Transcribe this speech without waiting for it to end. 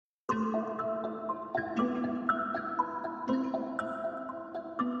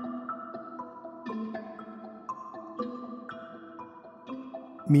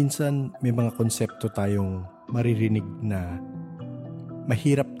Minsan may mga konsepto tayong maririnig na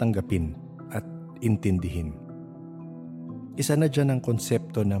mahirap tanggapin at intindihin. Isa na dyan ang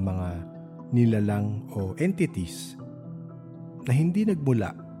konsepto ng mga nilalang o entities na hindi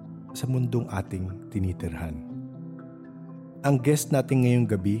nagmula sa mundong ating tinitirhan. Ang guest natin ngayong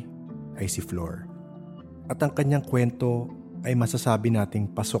gabi ay si Flor. At ang kanyang kwento ay masasabi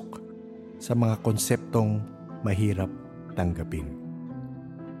nating pasok sa mga konseptong mahirap tanggapin.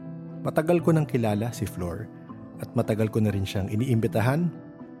 Matagal ko nang kilala si Flor at matagal ko na rin siyang iniimbitahan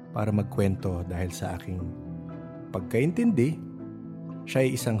para magkwento dahil sa aking pagkaintindi, siya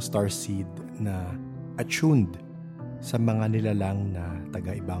ay isang starseed na attuned sa mga nilalang na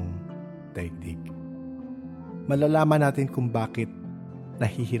taga-ibang daigdig. Malalaman natin kung bakit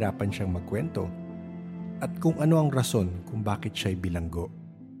nahihirapan siyang magkwento at kung ano ang rason kung bakit siya'y bilanggo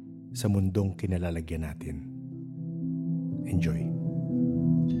sa mundong kinalalagyan natin. Enjoy!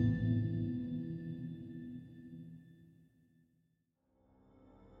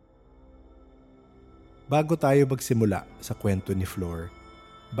 Bago tayo magsimula sa kwento ni Flor,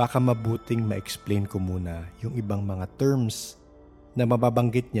 baka mabuting ma-explain ko muna yung ibang mga terms na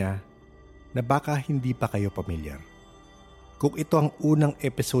mababanggit niya na baka hindi pa kayo pamilyar. Kung ito ang unang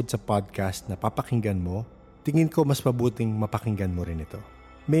episode sa podcast na papakinggan mo, tingin ko mas mabuting mapakinggan mo rin ito.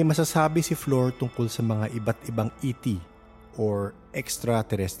 May masasabi si Flor tungkol sa mga iba't ibang ET or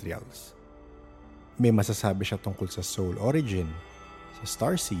extraterrestrials. May masasabi siya tungkol sa soul origin, sa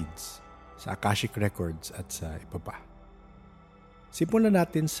starseeds, sa Akashic Records at sa iba pa. Simulan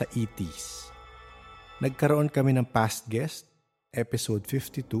natin sa ETs. Nagkaroon kami ng past guest, episode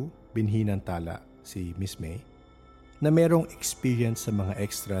 52, binhi ng tala, si Miss May, na merong experience sa mga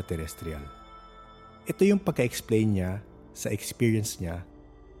extraterrestrial. Ito yung pagka-explain niya sa experience niya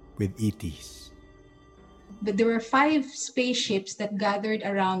with ETs. There were 5 spaceships that gathered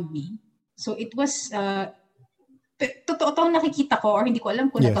around me. So it was, totoo itong nakikita ko or hindi ko alam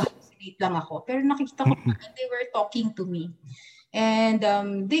kung na-hallucinate lang ako. Pero nakikita ko they were talking to me. And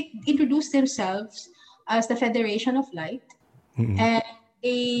they introduced themselves as the Federation of Light. And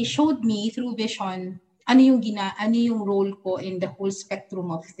they showed me through vision ano yung role ko in the whole spectrum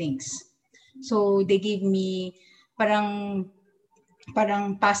of things. So they gave me parang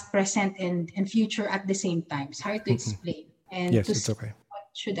past, present, and future at the same time. It's hard to explain. And yes, to it's okay. What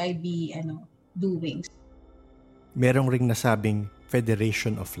should I be doing? Merong ring nasabing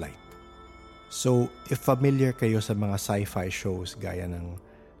Federation of Light. So, if familiar kayo sa mga sci-fi shows gaya ng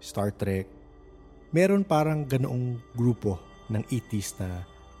Star Trek, meron parang ganoong grupo ng ETs na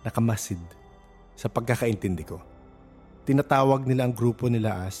nakamasid sa pagkakaintindi ko. Tinatawag nila ang grupo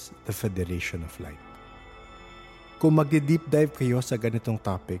nila as the Federation of Light. Kung magdi-deep dive kayo sa ganitong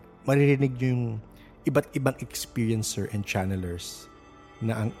topic, maririnig nyo yung iba't ibang experiencer and channelers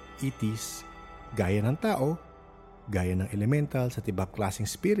na ang ETs, gaya ng tao, gaya ng elemental, sa ibang klaseng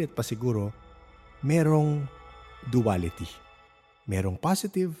spirit pa siguro, merong duality. Merong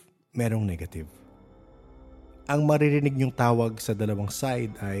positive, merong negative. Ang maririnig nyong tawag sa dalawang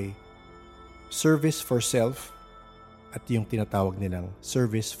side ay service for self at yung tinatawag nilang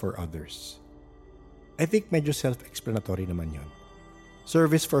service for others. I think medyo self-explanatory naman yon.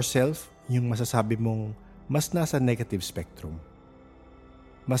 Service for self, yung masasabi mong mas nasa negative spectrum.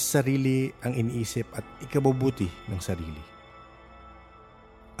 Mas sarili ang iniisip at ikabubuti ng sarili.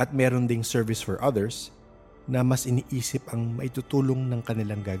 At meron ding service for others na mas iniisip ang maitutulong ng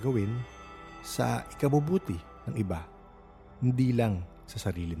kanilang gagawin sa ikabubuti ng iba, hindi lang sa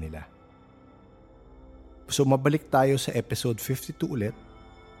sarili nila. So mabalik tayo sa episode 52 ulit,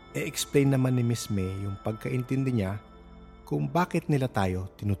 e-explain naman ni Miss May yung pagkaintindi niya kung bakit nila tayo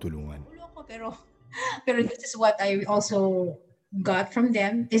tinutulungan. Pero this is what I also got from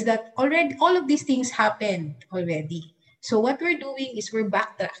them, is that already all of these things happened already. So what we're doing is we're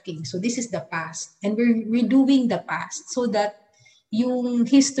backtracking. So this is the past, and we're redoing the past so that yung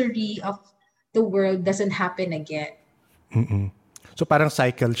history of the world doesn't happen again. So parang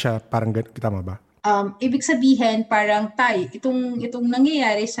cycle siya, parang tama ba? Ibig sabihin parang itong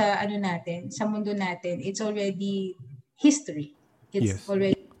nangyayari sa natin, sa mundo natin, it's already history. It's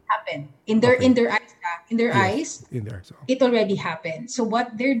already happened in their eyes. It already happened. So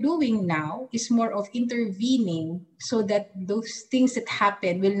what they're doing now is more of intervening so that those things that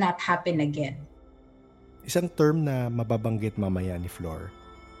happen will not happen again. Isang term na mababanggit mamaya ni Flor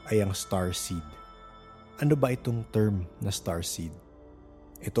ay ang starseed. Ano ba itong term na starseed?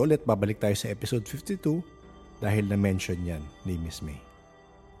 Ito ulit, babalik tayo sa episode 52 dahil na-mention yan ni Miss May.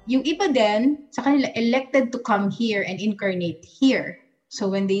 Yung iba din, sa kanila, elected to come here and incarnate here. So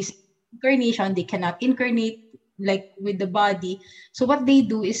when they see incarnation, they cannot incarnate like with the body. So what they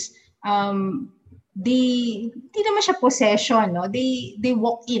do is they hindi naman siya possession, no? They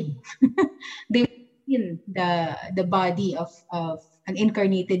walk in. They walk in the body of an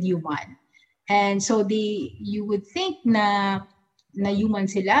incarnated human. And so you would think na human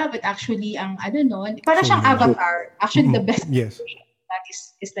sila, but actually ang para siyang avatar. Actually, the best that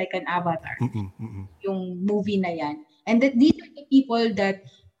is like an avatar. Yung movie na yan. And these are the people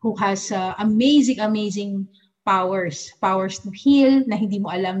who has amazing powers to heal na hindi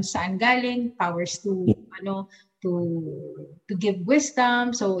mo alam saan galing, powers to to give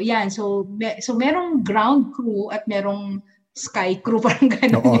wisdom. So yan, so merong ground crew at merong sky crew, parang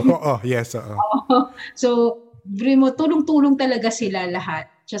ganun. Yes. So tulong-tulong talaga sila lahat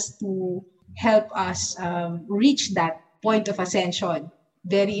just to help us reach that point of ascension.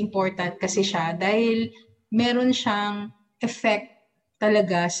 Very important kasi siya dahil meron siyang effect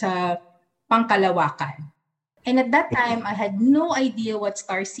talaga sa pangkalawakan. And at that time, I had no idea what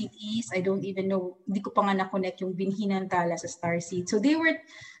starseed is. I don't even know, hindi ko pa nga na-connect yung binhinang tala sa starseed. So they were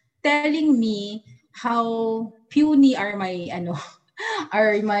telling me how puny are my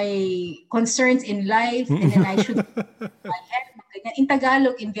concerns in life, and then I should in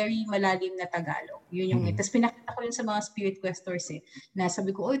Tagalog, in very malalim na Tagalog. Yun yung tapos pinakita ko yun sa mga spirit questors na sabi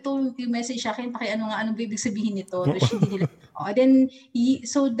ko, ito yung message sa akin, anong ibig sabihin nito? Hindi nila.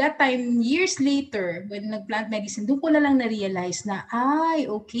 So that time, years later, when nag-plant medicine, doon ko na lang na-realize na,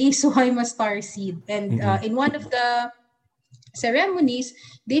 okay, so I'm a starseed. And in one of the ceremonies,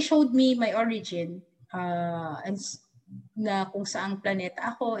 they showed me my origin, and na kung saang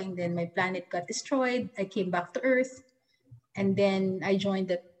planeta ako, and then my planet got destroyed. I came back to Earth, and then I joined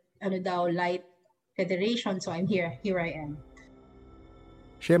the Light Federation. So I'm here I am.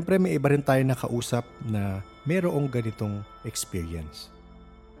 Siyempre, may iba rin tayo nakausap na mayroong ganitong experience.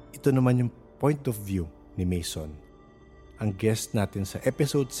 Ito naman yung point of view ni Mason, ang guest natin sa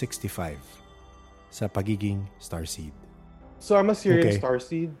episode 65 sa pagiging starseed. So I'm a Syrian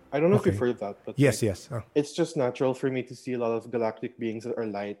starseed. I don't know if you've heard that, but yes. It's just natural for me to see a lot of galactic beings that are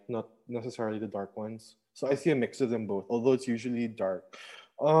light, not necessarily the dark ones. So I see a mix of them both, although it's usually dark.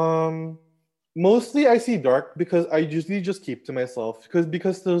 Mostly I see dark because I usually just keep to myself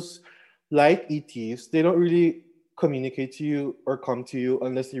because those light ETs, they don't really communicate to you or come to you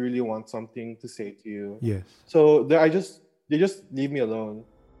unless you really want something to say to you. Yes. So they just leave me alone.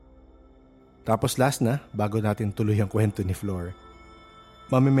 Tapos last na, bago natin tuloy ang kwento ni Flor,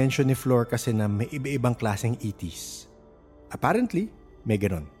 mami-mention ni Flor kasi na may iba-ibang klaseng ETs. Apparently, may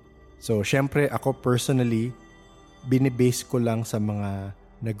ganun. So, syempre, ako personally, binibase ko lang sa mga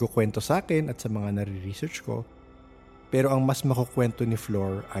nagkukwento sa akin at sa mga nare-research ko. Pero ang mas makukwento ni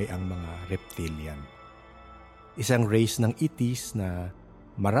Flor ay ang mga reptilian. Isang race ng ETs na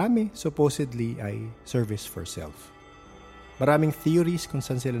marami supposedly ay service for self. Maraming theories kung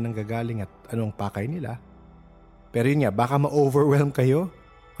saan sila nanggagaling at anong pakay nila. Pero yun nga, baka ma-overwhelm kayo.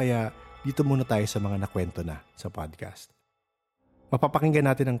 Kaya dito muna tayo sa mga nakwento na sa podcast. Mapapakinggan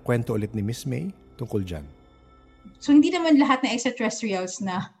natin ang kwento ulit ni Miss May tungkol dyan. So hindi naman lahat na extraterrestrials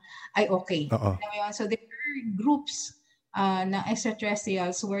na ay okay. So there are groups na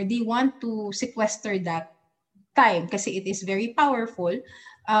extraterrestrials where they want to sequester that time kasi it is very powerful.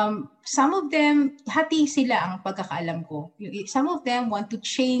 Some of them, hati sila ang pagkakaalam ko. Some of them want to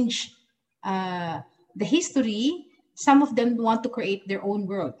change the history. Some of them want to create their own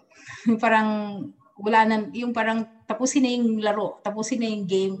world. Parang wala na, yung parang tapusin na yung laro, tapusin na yung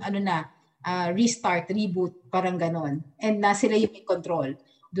game, restart, reboot, parang ganon. And na sila yung may control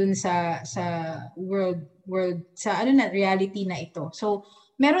dun sa world sa reality na ito. So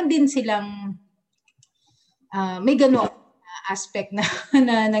meron din silang may ganon aspect na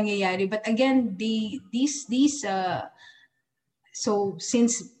nangyayari. But again, these so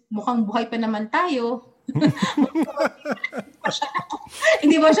since mukhang buhay pa naman tayo,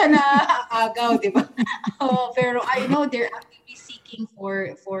 hindi ba siya naagaw, di ba? Pero I know they're actively seeking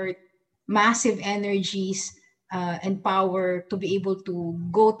for massive energies and power to be able to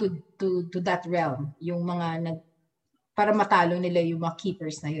go to that realm. Yung mga para matalo nila yung mga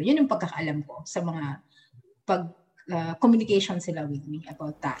keepers na yun. Yun yung pagkakaalam ko sa mga communication sila with me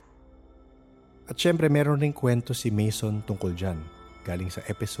about that. At syempre, meron ring kwento si Mason tungkol dyan, galing sa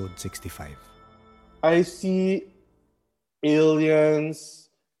episode 65. I see aliens,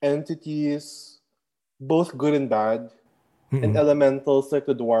 entities, both good and bad, and elementals like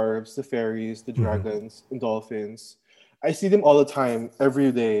the dwarves, the fairies, the dragons, and dolphins. I see them all the time,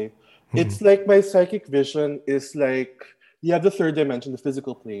 every day. It's like my psychic vision is like, you have the third dimension, the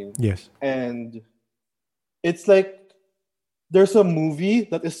physical plane. Yes. And it's like there's a movie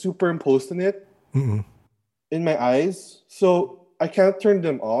that is superimposed in it. in my eyes, so I can't turn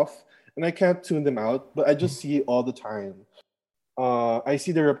them off and I can't tune them out, but I just see it all the time. I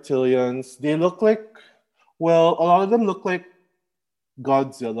see the reptilians. They look like, well, a lot of them look like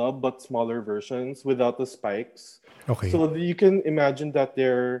Godzilla, but smaller versions without the spikes. Okay. So you can imagine that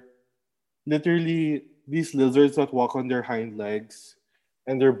they're literally these lizards that walk on their hind legs,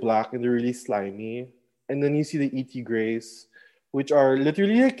 and they're black and they're really slimy. And then you see the ET grays, which are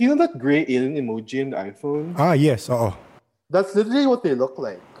literally like, you know that gray alien emoji in the iPhone? Yes, oo. That's literally what they look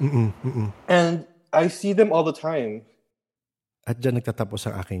like. And I see them all the time. At dyan nagtatapos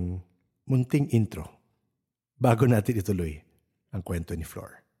ang aking munting intro bago natin ituloy ang kwento ni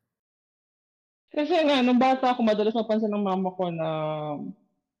Flor. Kasi nga, nung bata ako, madalas mapansin ng mama ko na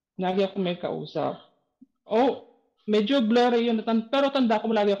lagi ako may kausap. Medyo blurry yun, pero tanda ko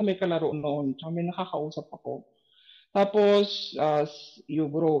lagi ako may kalaro noon. Tsaka may nakakausap ako. Tapos, as you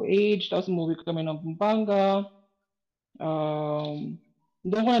grow age, tapos umuwi kami ng Pampanga.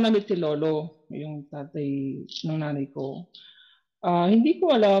 Doon ko na namit si Lolo, yung tatay ng nanay ko. Hindi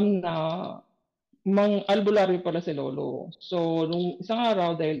ko alam na albularyo pala si Lolo. So, nung isang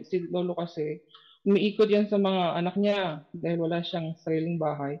araw, dahil si Lolo kasi, umiikot yan sa mga anak niya dahil wala siyang sariling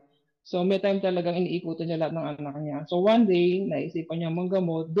bahay. So, may time talagang iniikutan niya lahat ng anak niya. So, one day, naisipan niya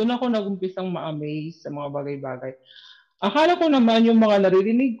manggamot. Doon ako nag-umpisang ma-amaze sa mga bagay-bagay. Akala ko naman yung mga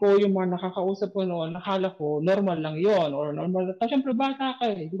naririnig ko, yung mga nakakausap ko noon, akala ko normal lang yon or normal. Siyempre, bata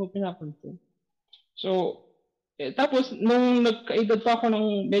ka hindi mo pinapansin. So, tapos, nung nagkaedad pa ako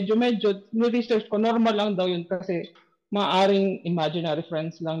ng medyo, ni-research ko, normal lang daw yun kasi maaring imaginary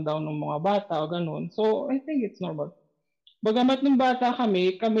friends lang daw ng mga bata o ganun. So, I think it's normal. Bagamat nung bata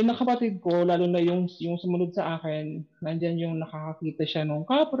kami ng kapatid ko, lalo na yung sumunod sa akin, nandyan yung nakakakita siya nung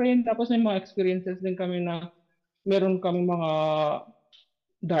kapren, tapos may mga experiences din kami na meron kami mga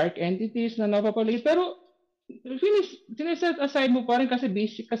dark entities na napapalit. Pero, sineset aside mo pa rin kasi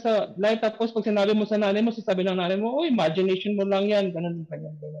basic ka sa life. Tapos pag sinabi mo sa nanay mo, sasabi ng nanay mo, imagination mo lang yan, ganun.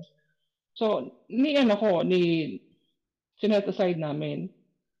 So, sinet aside namin.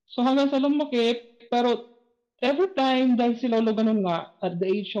 So, hanggang sa lumaki, pero every time, dahil si Lolo ganun nga, at the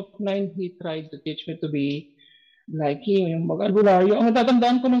age of 9, he tried to teach me to be like him, yung mag-albularyo. Ang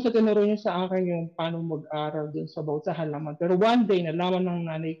natatandaan ko nung sa tinuro niya sa akin yung paano mag-aral dun sa halaman. Pero one day, nalaman ng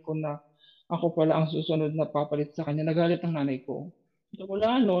nanay ko na ako pala ang susunod na papalit sa kanya. Nagalit ang nanay ko. So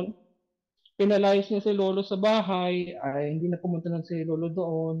wala nun, pinalayas niya si Lolo sa bahay, ay hindi na pumunta na si Lolo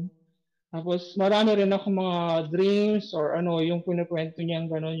doon. Tapos marami rin ako mga dreams or yung kunikwento niya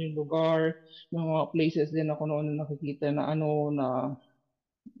gano'n yung lugar, yung mga places din ako noon na nakikita na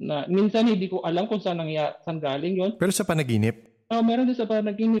na minsan hindi ko alam kung saan galing yon. Pero sa panaginip? Meron din sa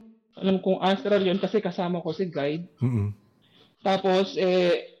panaginip. Alam kong astral yon kasi kasama ko si guide. Tapos,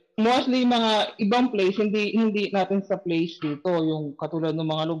 mostly mga ibang place, hindi natin sa place dito, yung katulad ng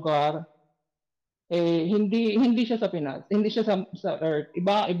mga lugar, hindi siya sa Pinas, hindi siya sa Earth.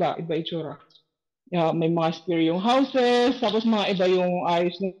 Iba itsura. May mga stereo houses, tapos mga iba yung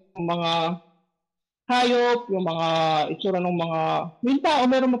ayos ng mga hayop, yung mga itsura ng yung tao,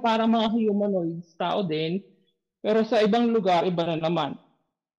 meron parang mga humanoids, tao din, pero sa ibang lugar, iba na naman.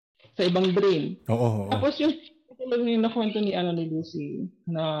 Sa ibang dream. Oo. Tapos yung nakwento ni Lucy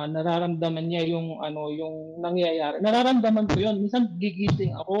na nararamdaman niya yung nangyayari. Nararamdaman ko yun. Minsan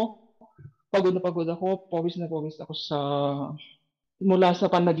gigising ako, pagod na pagod ako, pawis na pawis ako mula sa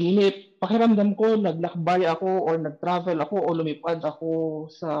panaginip. Pakiramdam ko, naglakbay ako or nag-travel ako o lumipad ako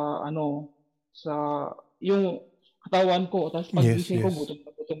sa yung katawan ko. Tapos pagising ko,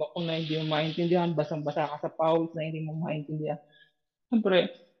 gutom ako na hindi mo maintindihan, basang-basa ka sa pawis na hindi mo maintindihan.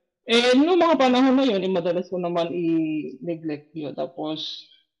 Siyempre, noong mga panahon na yun, madalas ko naman i-neglect yun. Tapos,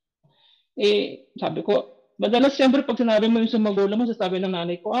 sabi ko, madalas siyempre pag sinabi mo yung sa magulang mo, sasabi ng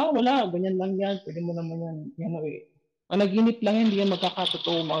nanay ko, wala, ganyan lang yan, pwede mo naman yan. Panaginip lang yan, hindi yan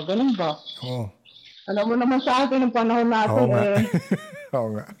magkakatotoo, mga ganun ba? Oo. Alam mo naman sa atin, ng panahon natin, Oo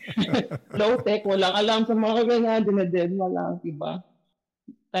nga. low-tech, walang alam sa mga ganyan, dinadedma lang, diba?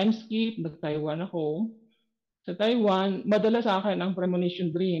 Time skip, nag-Taiwan ako. Sa Taiwan, madalas sa akin ang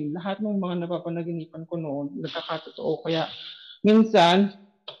premonition dream. Lahat ng mga napapanaginipan ko noon, nagkakatotoo. Kaya minsan,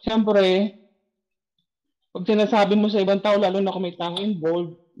 siyempre, pag sinasabi mo sa ibang tao, lalo na kung may tao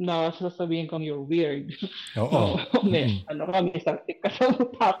involved, na sasabihin kang you're weird. Oo. May saktik ka sa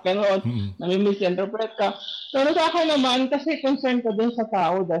utak, gano'n. May misinterpret ka. Pero sa akin naman, kasi concern ka din sa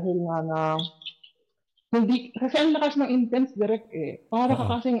tao dahil nga na kasi ang lakas ng intense direct Para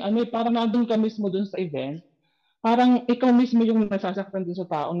ka kasing parang nandun ka mismo dun sa event. Parang ikaw mismo yung nasasaktan din sa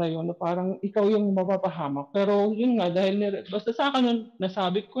tao na yun, parang ikaw yung mapapahamak. Pero yun nga, dahil basta sa akin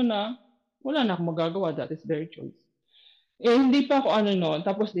nasabi ko na, wala na akong magagawa. That is their choice. Hindi pa ako noon.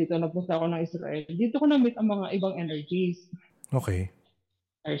 Tapos dito, nagpunta ako ng Israel. Dito ko na-meet ang mga ibang energies. Okay.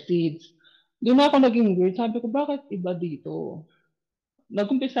 Our seeds. Doon ako naging weird. Sabi ko, bakit iba dito?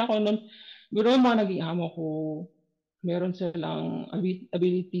 Nag-umpisa ako noon. Pero yung mga naging amo ko, meron silang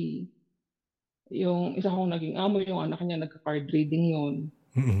ability. Yung isa kong naging amo, yung anak niya, nagka-card reading yun.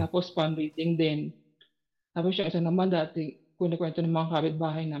 Tapos palm reading din. Tapos yung isa naman dati, kunikwento ng mga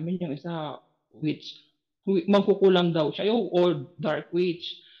kapitbahay namin, yung isa witch. Magkukulam daw siya, yung old dark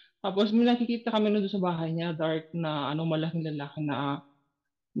witch. Tapos may nakikita kami doon sa bahay niya, dark na malaking lalaki na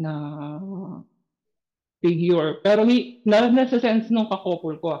figure. Pero nasa sense nung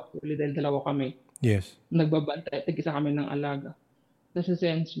kakopol ko actually, dahil dalawa kami. Yes. Nagbabantay, tig-isa kami ng alaga. Nasa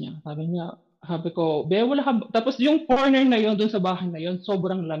sense niya. Sabi ko, wala ka. Tapos yung corner na yun, doon sa bahay na yun,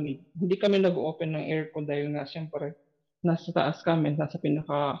 sobrang lamig. Hindi kami nag-open ng aircon dahil nga, siyempre, nasa taas kami, nasa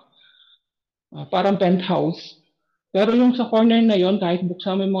pinaka, parang penthouse. Pero yung sa corner na yun, kahit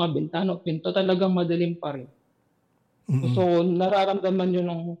buksan mo yung mga bintana o pinto, talagang madilim pa rin. So, nararamdaman yun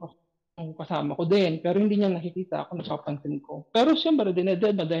ng kasama ko din. Pero hindi niya nakikita ako, napapansin ko. Pero siyempre,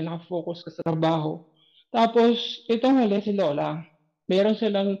 dineded na dahil nakafocus ka sa trabaho. Tapos, itong huli si Lola, meron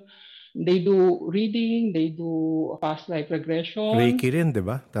silang, they do reading, they do past life regression. Reiki rin, di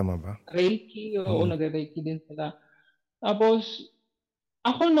ba? Tama ba? Reiki, oo, nag-Reiki din sila. Tapos,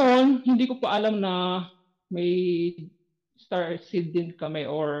 ako noon, hindi ko pa alam na may star seed din kami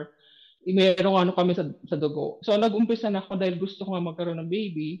or mayroong kami sa dugo. So, nag-umpisa na ako dahil gusto ko nga magkaroon ng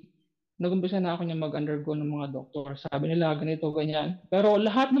baby. Nag-umpisa na ako niya mag-undergo ng mga doktor. Sabi nila, ganito, ganyan. Pero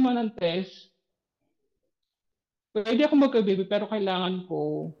lahat naman ng test, pwede ako magka-baby pero kailangan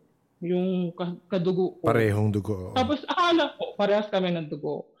ko yung kadugo ko. Parehong dugo. Tapos akala ko, parehas kami ng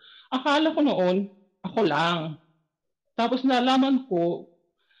dugo. Akala ko noon, ako lang. Tapos nalaman ko,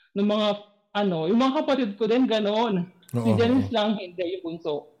 ng mga, yung mga kapatid ko din, gano'n. Si Janice lang, hindi, yung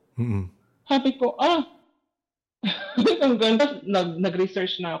bunso. Sabi ko, tapos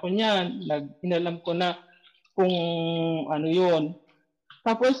nag-research na ako niyan. Inalam ko na kung ano yun.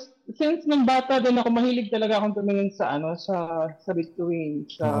 Tapos, since nung bata din ako, mahilig talaga akong tumingin sa bituin,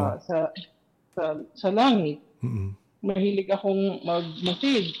 sa langit. Mahilig akong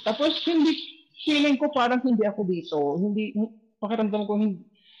mag-masid. Tapos, feeling ko parang hindi ako dito. Pakiramdam ko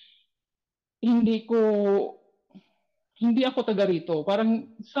hindi ako taga rito. Parang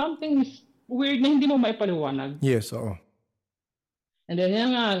something is weird na hindi mo maipaliwanag. Yes, oo. And then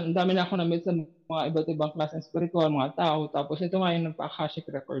yan nga, ang dami na ako na-meet sa mga iba't ibang klaseng spiritual, mga tao. Tapos ito nga yung nagpa-Akashic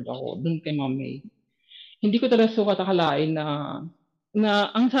record ako dun kay Ma'am May. Hindi ko talaga sukat akalain na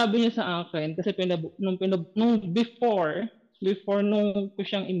ang sabi niya sa akin, kasi nung before nung ko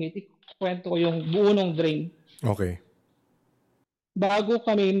siyang i-meet, kwento ko yung buo ng dream. Okay. Bago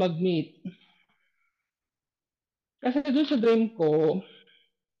kami mag-meet. Kasi dun sa dream ko,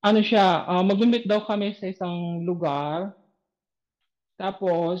 mag-meet daw kami sa isang lugar.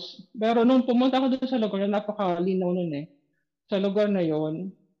 Tapos, pero nung pumunta ako doon sa lugar, napakalinaw nun eh. Sa lugar na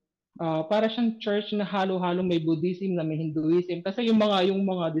yon, para siyang church na halo-halo, may Buddhism na may Hinduism. Kasi yung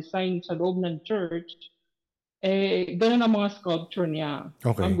mga design sa loob ng church, ganun ang mga sculpture niya.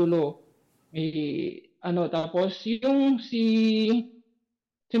 Okay. Ang gulo. Tapos yung si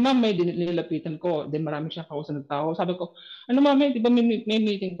Ma'am May, nilapitan ko. Then marami siyang kausap ng tao. Sabi ko, Ma'am May, di ba may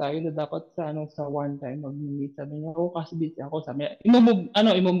meeting tayo na dapat sa one time mag-meet? Sabi niya, kasi busy ako. Sabi niya,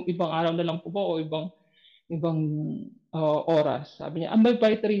 ibang araw na lang po ba o ibang oras? Sabi niya,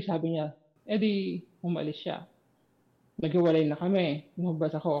 by 3, sabi niya. Di, umalis siya. Naghiwalay na kami.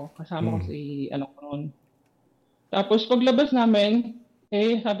 Lumabas ako. Kasama ko si ko noon. Tapos paglabas namin,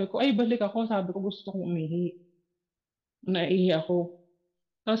 sabi ko, balik ako. Sabi ko, gusto kong umihi. Naihi ako.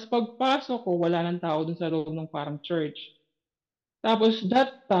 Tapos pagpasok ko, wala nang tao dun sa loob ng parang church. Tapos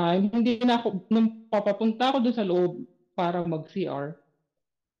that time, hindi na ako, nung papapunta ako dun sa loob para mag-CR,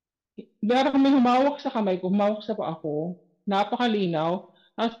 pero may humawak sa kamay ko, humawak sa paa ko, napakalinaw,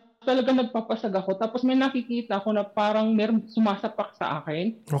 tapos talaga nagpapasag ako, tapos may nakikita ako na parang meron sumasapak sa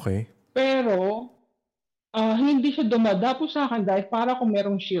akin. Okay. Pero, hindi siya dumadapo sa akin dahil para kung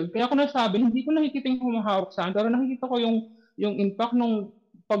merong shield. Kaya ako nasabi, hindi ko nakikita yung humahawak sa akin, pero nakikita ko yung impact nung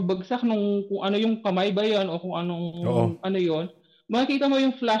pagbagsak nung kung ano yung kamay ba yan o kung anong ano yon. Makikita mo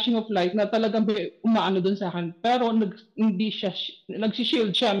yung flashing of light na talagang umaano dun sa akin. Pero hindi siya,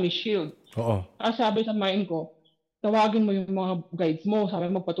 nagsishield siya, may shield. Oo. Sabi sa mind ko, tawagin mo yung mga guides mo,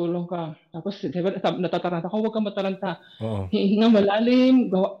 sabi magpatulong ka. Tapos natataranta ko, huwag kang mataranta. Hihinga malalim,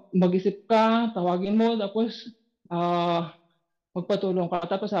 mag-isip ka, tawagin mo, tapos magpatulong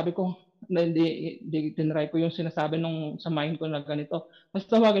ka. Tapos sabi ko, na hindi tinry ko yung sinasabi nung sa mind ko na ganito. Mas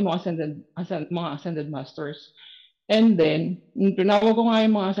tawagin mo mga ascended masters. And then, nung tinawag ko nga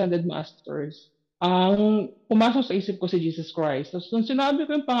yung mga ascended masters, ang pumasok sa isip ko si Jesus Christ. Tapos nung sinabi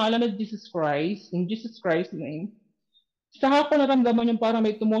ko yung pangalan ng Jesus Christ, yung Jesus Christ name, saka ko naramdaman yung parang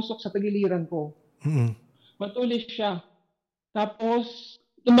may tumusok sa tagiliran ko. Matulis siya. Tapos,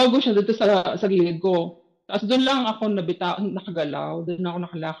 tumago siya dito sa gilid ko. Tapos doon lang ako nakagalaw, doon ako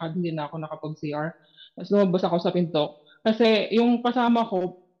nakalakad, hindi na ako nakapag-CR. Tapos lumabas ako sa pinto. Kasi yung kasama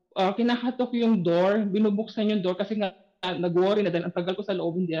ko, kinakatok yung door, binubuksan yung door kasi nga nag-worry na dahil ang tagal ko sa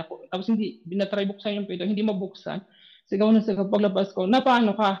loob, hindi ako. Tapos hindi, binatry buksan yung pinto, hindi mabuksan. Sigaw na sigaw, paglabas ko, na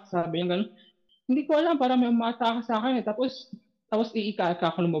paano ka? Sabi yung gano'n. Hindi ko alam, parang may umatake sa akin. Tapos iika-ika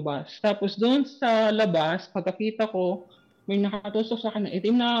ako lumabas. Tapos doon sa labas, pagkakita ko, may nakatusok sa akin na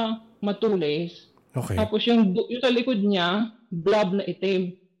itim na matulis. Okay. Tapos yung sa likod niya, blob na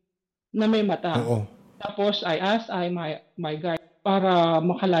itim na may mata. Oo. Tapos my guide para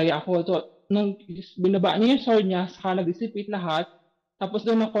makalaya ako. So, nung binaba niya yung sword niya, saka nag-isipit lahat. Tapos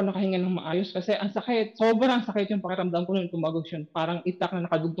doon ako nakahinga ng maayos kasi ang sakit. Sobrang sakit yung pakiramdam ko nung tumagos yun. Parang itak na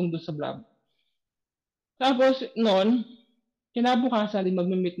nakadugtong doon sa blob. Tapos noon, kinabukasan din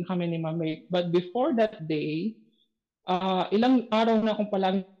mag-meet na kami ni Mami. But before that day, ilang araw na akong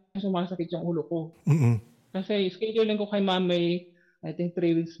palagi sumasakit yung ulo ko. Kasi scheduling ko kay Mami, I think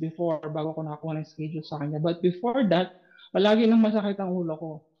 3 weeks before bago ko nakakuha ng schedule sa kanya. But before that, palagi nang masakit ang ulo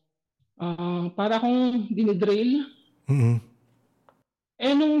ko. Para akong dinidrill.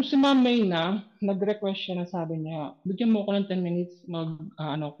 Eh nung si Mami na, nag-request siya na sabi niya, bigyan mo ko ng 10 minutes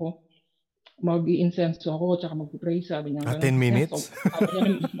mag-i-incense ako, tsaka mag-pray, sabi niya. 10 minutes? So,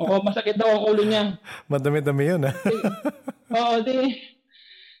 sabi niya, masakit daw ang ulo niya. Madami-dami yun, ha?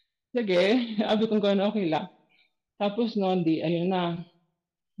 Sige, sabi kong gano'n, okay lang. Tapos noon, ayun na,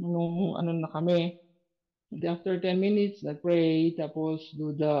 nung na kami. After 10 minutes, nag-pray, tapos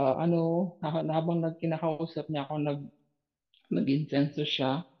habang kinakausap niya ako, nag-incense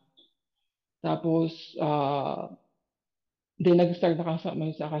siya. Tapos, nag-start na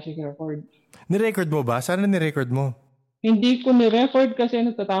sa Akashic Record. Ni-record mo ba? Sana ni-record mo? Hindi ko ni-record kasi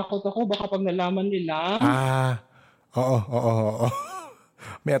natatakot ako. Baka pag nalaman nila. Oo.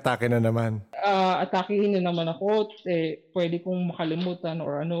 May atake na naman. Atakehin na naman ako. Pwede kong makalimutan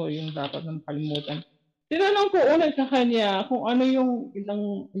or yung dapat na makalimutan. Tinanong ko una sa kanya kung ano yung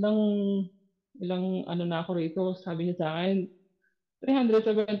ilang na ako rito. Sabi niya sa akin,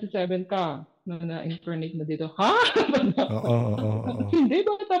 377 ka na-incarnate na dito. Ha? Oo. Hindi,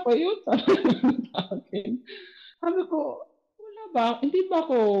 bata pa yun. Sabi ko, wala ba? Hindi ba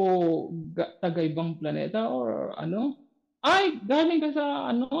ako taga-ibang planeta or ano? Ay, galing ka sa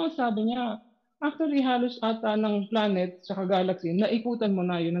sabi niya. Actually, halos ata ng planet sa galaxy, naikutan mo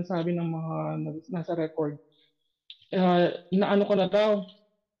na yun ang sabi ng mga nasa record. Naano ko na daw,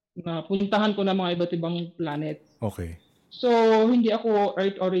 napuntahan ko na mga iba't ibang planets. Okay. So, hindi ako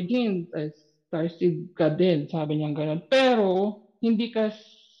Earth origin, starseed ka din, sabi niya gano'n. Pero, hindi ka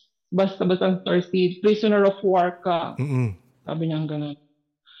basta-basta starseed, prisoner of war ka. Sabi niya gano'n.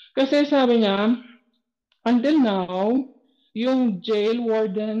 Kasi sabi niya, until now, yung jail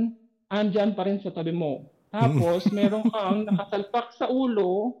warden, andyan pa rin sa tabi mo. Tapos, meron kang nakasalpak sa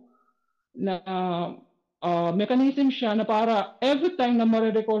ulo na mechanism siya na para every time na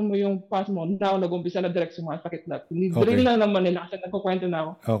marirecall mo yung past mo, now nag-umpisa na direct sumasakit na. Drill na naman nila kasi nagkukwento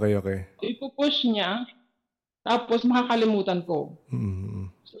na ako. Okay. Ipupush niya, tapos makakalimutan ko.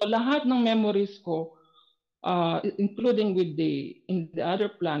 So lahat ng memories ko, including in the other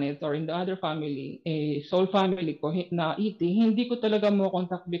planets or in the other family, soul family ko na ET, hindi ko talaga mo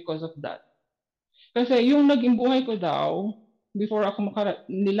contact because of that. Kasi yung naging buhay ko daw, before ako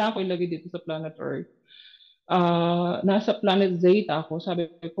nila ako ilagay dito sa planet Earth, nasa planet Zeta ako,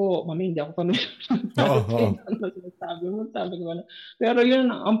 sabi ko, Mami, hindi ako familiar sabi ko na. Pero yun,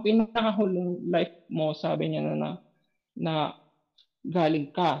 ang pinakahuling life mo, sabi niya na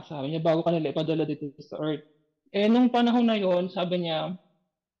galing ka, sabi niya, bago ka nila ipadala dito sa Earth. Nung panahon na yon, sabi niya,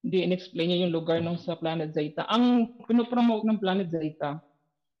 hindi in-explain niya yung lugar ng sa planet Zeta. Ang pinopromote ng planet Zeta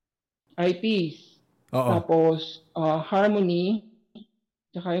ay peace, tapos harmony,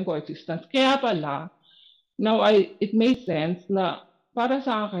 tsaka yung coexistence. Kaya pala, now it makes sense na para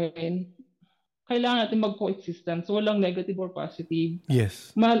sa akin, kailangan natin mag-coexistence. Walang negative or positive.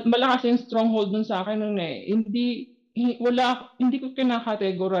 Yes. Malakas yung stronghold dun sa akin nun hindi ko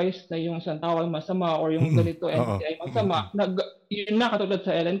kinakategorize na yung isang tao ay masama or yung ganito ay masama. Yun na katulad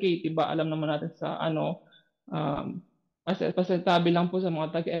sa LNK, diba? Alam naman natin sa pasentabi lang po sa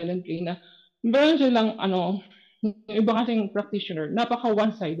mga taga-LNK na meron silang Yung iba kasing practitioner, napaka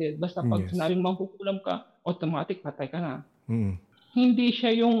one-sided. Basta pag Yes. sinabing mangkukulam ka, automatic patay ka na. Mm. Hindi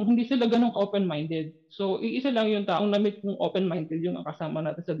sila ganun ka-open-minded. So, iisa lang yung taong na-meet kong open-minded yung kasama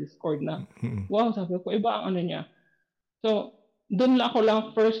natin sa Discord na, wow, sabi ko, iba ang ano niya. So, doon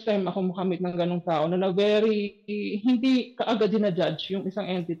lang first time ako makamit ng ganung tao na very, hindi kaagad na-judge yung isang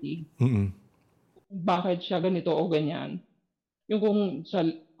entity. Bakit siya ganito o ganyan. Yung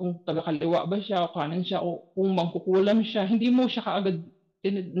kung taga-kaliwa ba siya o kanan siya o kung mangkukulam siya, hindi mo siya kaagad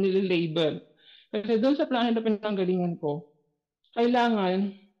nililabel. Kasi doon sa planet na pinanggalingan ko,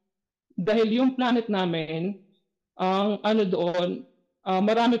 kailangan, dahil yung planet namin, ang ano doon,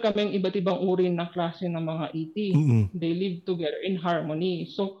 marami kaming iba't ibang uri ng klase ng mga ET. They live together in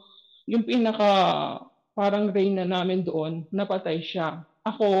harmony. So, yung parang reina namin doon, napatay siya.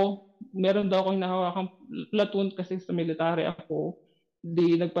 Ako, meron daw akong hinahawakang platoon kasi sa military ako.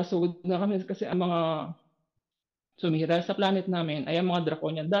 Nagpasugod na kami kasi ang mga sumira sa planet namin ay ang mga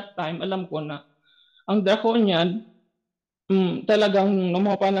Draconian. That time, alam ko na ang Draconian, talagang noong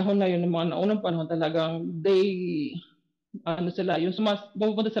mga panahon na yun, noong mga naunang panahon, talagang sila, yung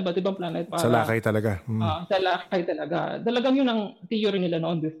pumunta sa iba't ibang planet para... Sa lakay talaga. Sa lakay talaga. Talagang yun ang theory nila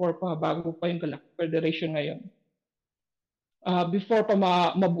noon before pa, bago pa yung Galactic Federation ngayon. Before pa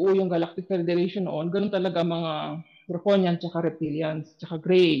mabuo yung Galactic Federation noon, ganun talaga mga Draconian, tsaka Reptilians, tsaka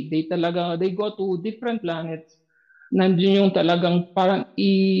Grey. They go to different planets. Nandiyan yung talagang parang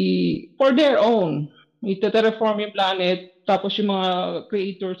for their own. Ite-terraform yung planet, tapos yung mga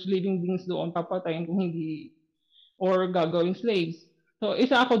creators, living beings doon, papatayin kung hindi, or gagawing slaves. So,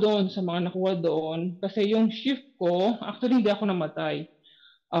 isa ako doon sa mga nakuha doon. Kasi yung shift ko, actually hindi ako namatay.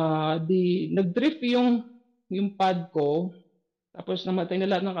 Nag-drift yung pad ko. Tapos namatay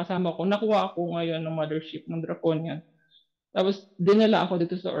na lahat ng kasama ko. Nakuha ako ngayon ng mothership ng Draconian. Tapos dinala ako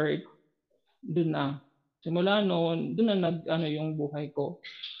dito sa Earth. Doon na. Simula noon, doon na yung buhay ko.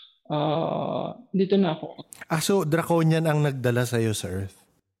 Dito na ako. So Draconian ang nagdala sa'yo sa Earth?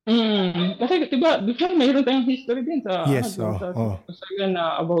 Kasi diba, before mayroon tayong history din sa yes,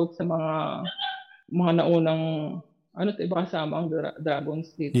 na about sa mga naunang iba kasama ang Dragon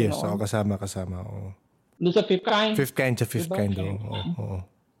State. Yes, kasama. Doon sa fifth kind. Fifth kind.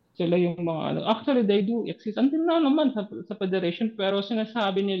 Sila yung mga actually they do exist until now naman sa Federation, pero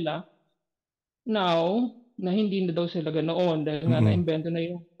sinasabi nila now na hindi na daw sila ganoon dahil nga na-invento na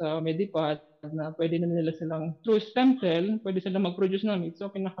yung Medipat na pwede na nila silang through stem cell, pwede sila mag-produce ng meat. So,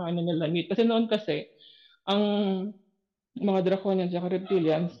 kinakain na nila meat. Kasi noon kasi, ang mga Draconians at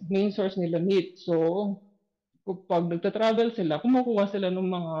Reptilians, main source nila meat. So, pag nagta-travel sila, kumukuha sila ng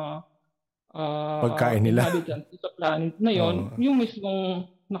mga pagkain nila sa planet na yon, yung mismong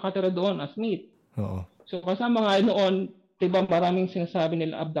nakatira doon as meat. So, kasama nga noon, diba maraming sinasabi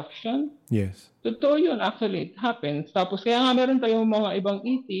nila abduction? Yes. Totoo yun, actually, it happens. Tapos kaya nga meron tayong mga ibang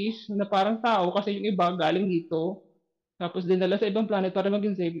ETs na parang tao kasi yung iba galing dito. Tapos dinala sa ibang planet para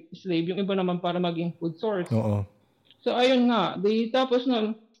maging slave. Yung iba naman para maging food source. So ayun nga. Tapos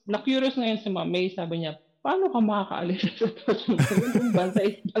nun, na-curious na yun si May, sabi niya, paano ka makakaalis sa sitwasyon kung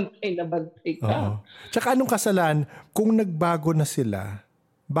bantay ka? Tsaka anong kasalan, kung nagbago na sila,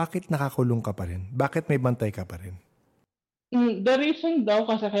 bakit nakakulong ka pa rin? Bakit may bantay ka pa rin? The reason daw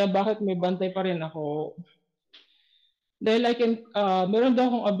kasi kaya bakit may bantay pa rin ako, dahil meron daw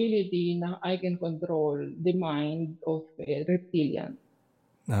akong ability na I can control the mind of a reptilian.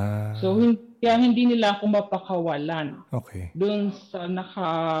 So, kaya hindi nila ako mapakawalan. Okay. Doon sa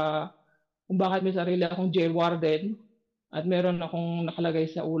kung bakit may sarili akong jail warden at meron akong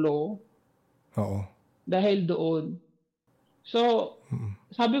nakalagay sa ulo. Dahil doon. So,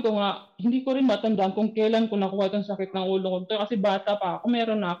 sabi ko nga, hindi ko rin matandaan kung kailan ko nakuha itong sakit ng ulo ko. Kasi bata pa ako,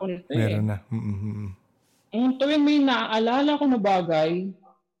 meron na ako nito. Meron na. Tuwing may naaalala ko na bagay,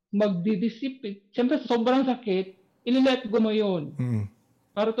 magdidisipit. Siyempre, sobrang sakit, ililet ko mo yun.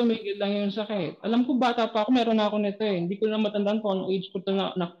 Para tumigil lang yung sakit. Alam ko, bata pa ako, meron na ako nito . Hindi ko na matandaan kung anong age ko ito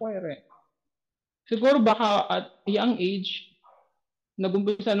na-acquire . Siguro baka at young age,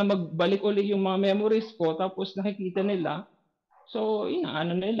 nag-umpisa na magbalik ulit yung mga memories ko, tapos nakikita nila. So,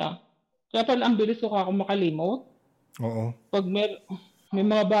 inaano nila. Kaya pala ang bilis ko ako makalimot. Pag may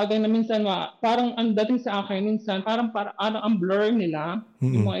mga bagay na minsan, parang ang dating sa akin, minsan, parang ang blur nila,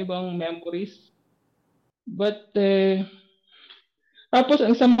 yung mga ibang memories. But, tapos,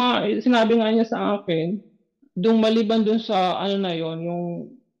 ang sinabi nga niya sa akin, maliban dun sa, ang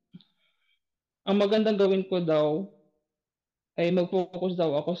magandang gawin ko daw, ay mag-focus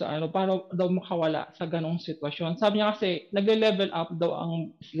daw ako sa paano daw makawala sa ganong sitwasyon. Sabi niya kasi, nagle-level up daw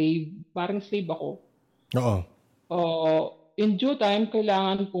ang slave. Parang slave ako. In due time,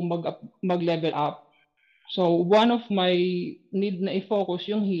 kailangan kong mag-level up. So, one of my need na i-focus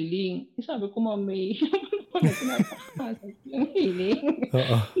yung healing. Sabi ko, Ma'am May, yung healing.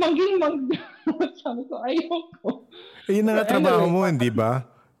 Oo. Sabi ko, ayoko. Yun na nga trabaho mo, hindi ba?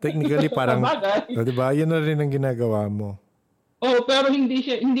 Technically, parang, di ba? Yun na rin ang ginagawa mo. Pero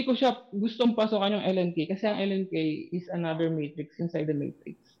hindi ko siya gustong pasukan yung LNK kasi ang LNK is another matrix inside the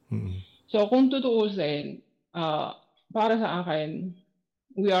matrix. Mm-hmm. So, kung tutuusin, para sa akin,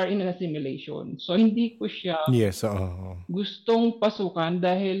 we are in a simulation. So, hindi ko siya gustong pasukan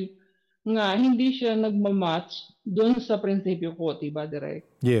dahil nga, hindi siya nagmamatch doon sa prinsipyo ko, diba,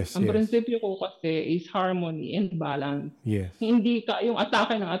 Direk? Yes, Ang prinsipyo ko kasi is harmony and balance. Yes. Hindi ka yung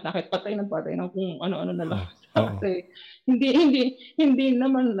atake ng atake, patay ng patay ng kung ano-ano na lang. Kasi hindi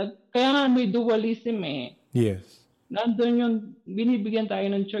naman, kaya nga may dualism eh. Yes. Nandun yung binibigyan tayo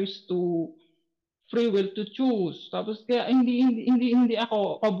ng choice to free will to choose. Tapos kaya hindi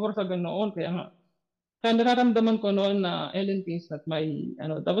ako pabor sa ganoon. Kaya nararamdaman ko noon na LNP is not my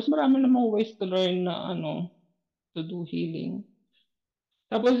Tapos marami namang ways to learn na to do healing.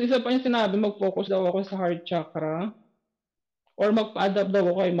 Tapos isa pa yung sinabi, mag-focus daw ako sa heart chakra or magpa-adapt daw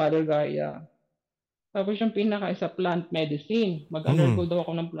ako kay Mother Gaia. Tapos yung pinaka-isa, plant medicine. Mag-undergo daw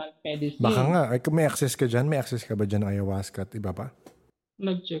ako ng plant medicine. Baka nga, may access ka dyan? May access ka ba dyan ng ayahuasca at iba pa?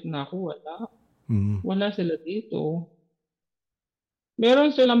 Nag-check na ako, wala. Wala sila dito.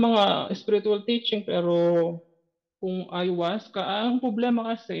 Meron silang mga spiritual teaching pero kung ayahuasca, ang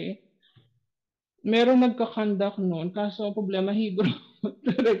problema kasi, meron nagkakandak noon, kaso ang problema Hebrew.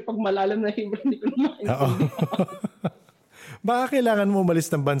 Pag malalim na Hebrew, hindi ko na maintindihan. Baka kailangan mo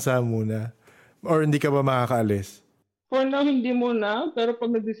umalis ng bansa muna? Or hindi ka ba makakaalis? For now, hindi muna. Pero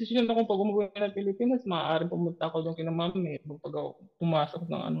pag nag-decision akong pag umuwi ng Pilipinas, maaaring pumunta ako doon kina Mami. Pag pumasok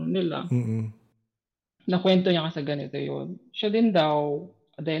ng nila. Nakwento niya kasi ganito yun. Siya din daw,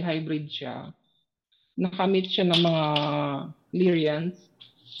 dahil hybrid siya, nakamit siya ng mga Lyrians.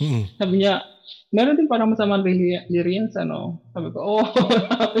 Sabi niya, meron din parang masamang Lyrians, Sabi ko,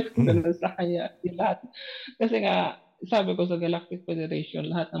 ganun sa kanya. Lahat. Kasi nga, sabi ko sa Galactic Federation,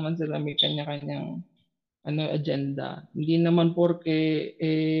 lahat naman sila may kanya-kanyang agenda. Hindi naman porke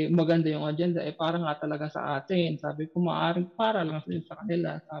maganda yung agenda, para nga talaga sa atin. Sabi ko, maaaring para lang sa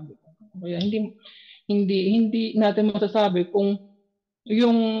kanila. Sabi ko. Kaya hindi natin masasabi kung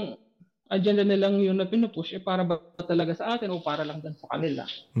yung agenda nilang yun na pinupush para ba talaga sa atin o para lang din sa kanila.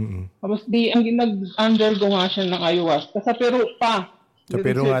 Tapos ang nag-undergo nga siya ng ayahuasca sa Peru pa. Sa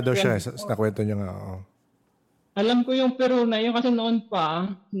Peru nga daw siya, nakwento niya nga. Alam ko yung Peru na yun kasi noon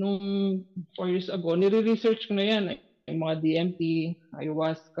pa, nung 4 years ago, nire-research ko na yan. Yung mga DMT,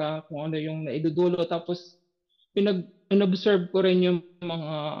 ayahuasca, kung ano yung naidudulo. Tapos in-observe ko rin yung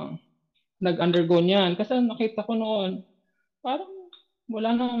mga nag-undergo niyan. Kasi nakita ko noon, parang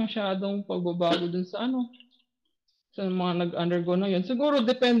wala na masyadong pagbabago dun sa sa mga nag-undergo na yun. Siguro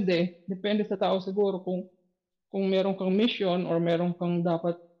depende sa tao siguro kung meron kang mission or meron kang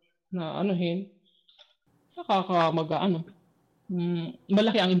dapat na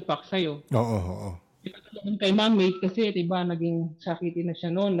malaki ang impact sa'yo. Oo. Kay Mami kasi diba naging sakiti na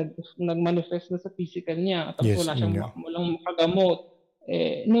siya noon, nag-manifest na sa physical niya at wala siyang walang makagamot.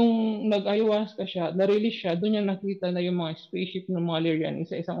 Nung nag-ayahuasca siya, na-release siya, doon niya nakita na yung mga spaceship ng mga Lyrian,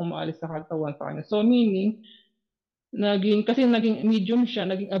 isa-isang umaalis sa katawan sa kanya. So meaning, naging medium siya,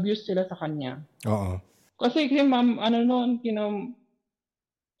 naging abuse sila sa kanya. Oo. Kasi ma'am,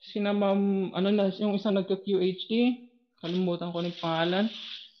 yung isang nagka-QHD, kalimutan ko ng pangalan.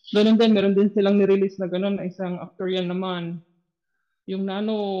 Ganun din, meron din silang nirelease na gano'n na isang actorial naman. Yung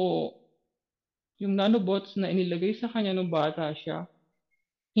nanobots na inilagay sa kanya nung bata siya,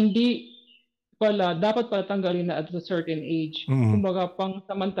 hindi pala, dapat pala tanggalin na at a certain age. Kumbaga, pang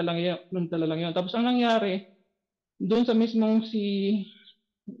samantala lang yun. Tapos ang nangyari, doon sa mismong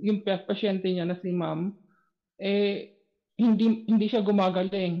yung pasyente niya na si ma'am, hindi siya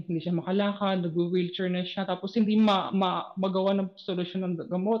gumagaling, hindi siya makalakad, nag-wheelchair na siya, tapos hindi magawa ng solusyon ng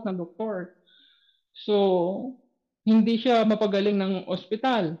gamot ng doktor. So, hindi siya mapagaling ng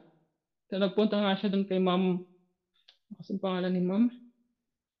ospital. So, nagpunta nga siya doon kay ma'am, kasi pangalan ni ma'am,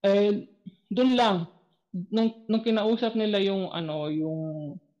 doon lang, nung kinausap nila yung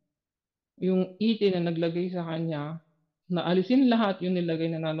iti na naglagay sa kanya, na alisin lahat yung nilagay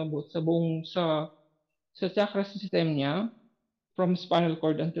na nanobot sa buong sa chakra system niya, from spinal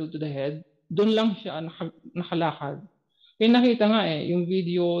cord until to the head, doon lang siya nakalakad. Kaya nakita nga yung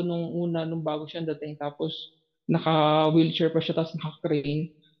video nung bago siya dating, tapos naka-wheelchair pa siya, tapos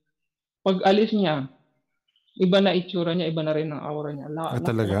naka-crane. Pag alis niya, iba na itsura niya, iba na rin ang aura niya.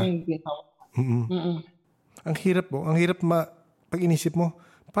 Talaga? Ang hirap mo. Pag inisip mo,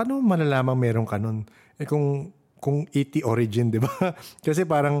 paano malalamang meron ka nun? kung ET origin, di ba? Kasi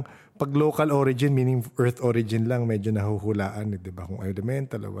parang pag local origin, meaning Earth origin lang, medyo nahuhulaan, di ba? Kung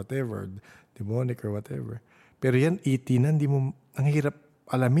elemental or whatever, demonic or whatever. Pero yan, ET na, hindi mo, ang hirap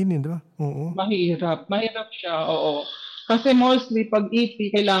alamin, di ba? Oo. Mahirap siya, oo. Kasi mostly, pag EP,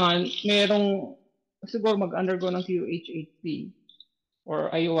 kailangan merong, siguro mag-undergo ng QHHT or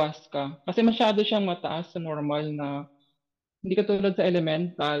ayahuasca. Kasi masyado siyang mataas sa normal na, hindi katulad sa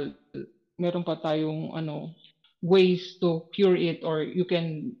elemental, meron pa tayong, ways to cure it or you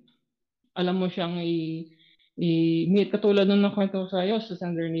can, alam mo siyang i-meet. Katulad nung nakwento ko sa iyo sa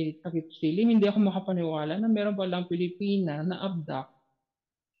sender ni Takip Silim, hindi ako makapaniwala na meron palang Pilipina na abduct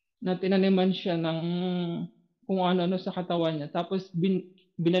na tinaniman siya ng kung ano sa katawan niya. Tapos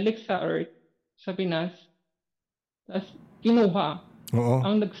binalik sa Earth, sa Pinas, tapos kinuha. Oo.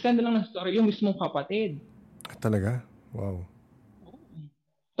 Ang nag-send lang ng story, yung mismong kapatid. Talaga? Wow.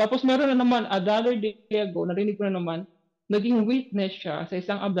 Tapos meron na naman, another day ago, narinig ko na naman, naging witness siya sa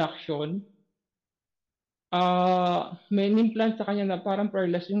isang abduction. May implant sa kanya na parang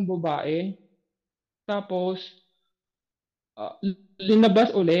pearless yung babae. Tapos,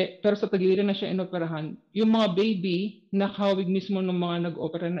 linabas uli, pero sa tagiliran na siya inoperahan. Yung mga baby, nakahawig mismo ng mga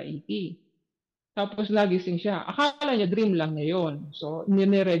nag-opera na ET. Tapos nagising siya. Akala niya dream lang niya yun. So,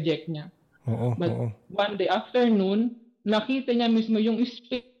 nire-reject niya. But one day afternoon, nakita niya mismo yung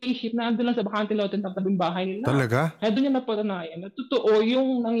spaceship na ando lang sa bakante lot ng tabing bahay nila. Talaga? Kaya doon niya napatunayan na totoo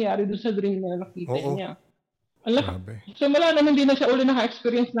yung nangyari doon sa dream na nakita niya. So mula naman hindi na siya uli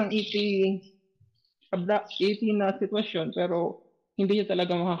naka-experience ng ET na sitwasyon, pero hindi niya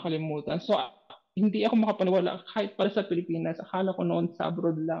talaga makakalimutan. So hindi ako makapaniwala kahit para sa Pilipinas. Akala ko noon sa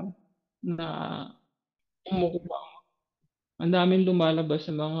abroad lang na umukuha. Ang daming lumalabas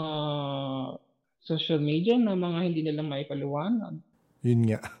sa mga social media na mga hindi nila maipaliwanag. Yun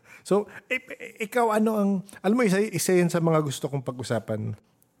nga. So, ikaw alam mo, isa yun sa mga gusto kong pag-usapan.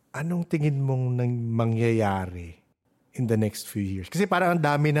 Anong tingin mong mangyayari in the next few years? Kasi parang ang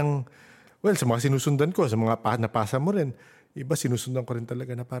dami sa mga sinusundan ko, sa mga napasa mo rin, iba sinusundan ko rin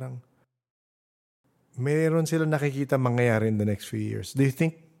talaga na parang meron sila nakikita mangyayari in the next few years. Do you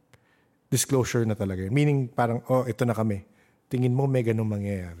think disclosure na talaga? Meaning parang, ito na kami. Tingin mo may ganung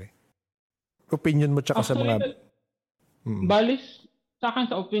mangyayari? Opinion mo tsaka sa mga... Balis, sa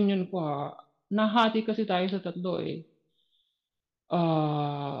akin sa opinion ko nahati kasi tayo sa tatlo eh.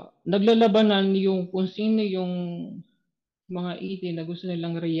 Naglalabanan yung kung sino yung mga ET na gusto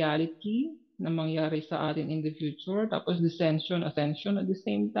nilang reality na mangyari sa atin in the future. Tapos ascension at the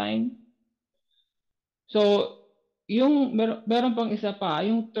same time. So, yung meron pang isa pa,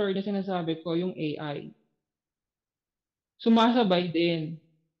 yung third na sinasabi ko, yung AI. Sumasabay din.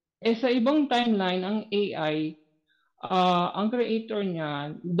 Sa ibang timeline, ang AI, ang creator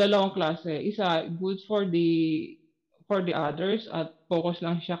niya, dalawang klase. Isa, good for the others at focus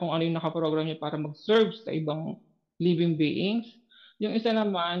lang siya kung ano yung nakaprogram niya para mag-serve sa ibang living beings. Yung isa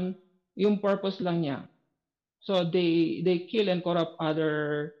naman, yung purpose lang niya. So, they kill and corrupt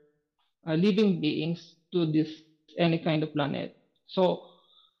other living beings to this any kind of planet. So,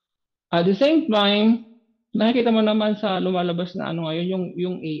 at the same time, nakikita mo naman sa lumalabas na ngayon,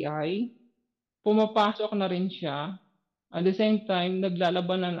 yung AI, pumapasok na rin siya. At the same time,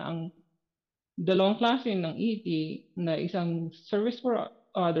 naglalabanan ang dalawang klase ng ET na isang service for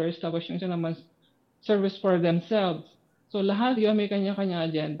others, tapos yung isa naman service for themselves. So lahat yun may kanya-kanya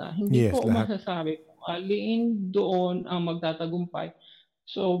agenda. Hindi ko masasabi kung alin doon ang magtatagumpay.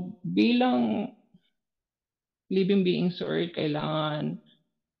 So bilang living beings sa Earth, kailangan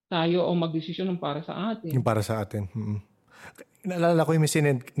tayo o magdesisyon ng para sa atin. Yung para sa atin. Naalala ko yung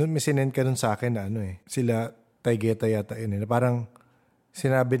may sinend ka nun sa akin na sila Taygeta yata yun. Na parang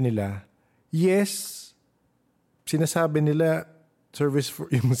sinabi nila, yes, sinasabi nila service for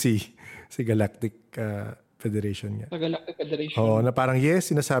yung si Galactic Federation nga. Sa Galactic Federation. Oo, na parang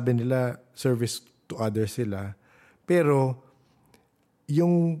yes, sinasabi nila service to others sila. Pero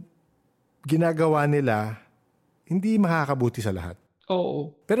yung ginagawa nila hindi makakabuti sa lahat.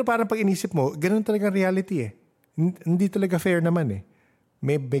 Oo. Pero parang pag inisip mo, ganun talaga reality eh. Hindi talaga fair naman eh.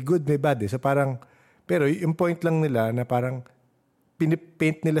 May good, may bad eh. So parang, pero yung point lang nila na parang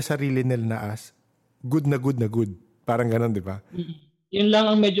pinipaint nila sarili nila na as good na good na good. Parang ganun, di ba? Yun lang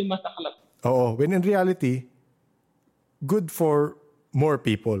ang medyo masaklap. Oo. When in reality, good for more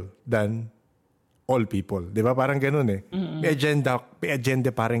people than all people. Di ba? Parang ganun eh. May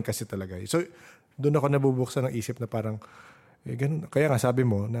agenda pa rin kasi talaga. So, doon ako nabubuksan ng isip na parang, ganun. Kaya nga sabi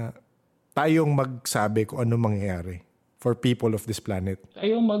mo na tayong magsabi kung ano mangyayari for people of this planet.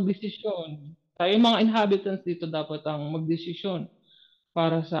 Tayong magdesisyon. Tayong mga inhabitants dito dapat ang magdesisyon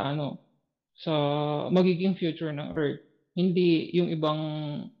para sa sa magiging future ng Earth. Hindi yung ibang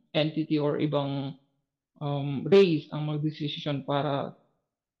entity or ibang race ang magdesisyon para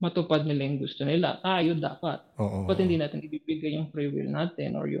matupad nila yung gusto nila. Tayo dapat. Oo. Ba't hindi natin ibibigay yung free will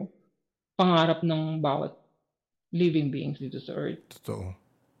natin or yung pangarap ng bawat living beings dito sa Earth? Totoo.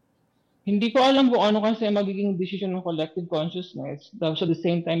 Hindi ko alam kung ano kasi magiging decision ng collective consciousness. So, at the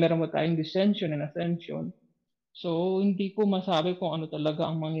same time, meron mo tayong dissension and ascension. So, hindi ko masabi kung ano talaga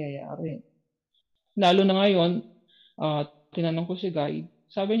ang mangyayari. Lalo na ngayon, tinanong ko si Guy,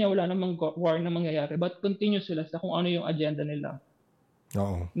 sabi niya wala namang war na mangyayari, but continue sila sa kung ano yung agenda nila.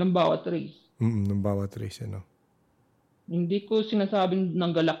 Oo. Ng bawat race. Ng bawat race, ano? Hindi ko sinasabing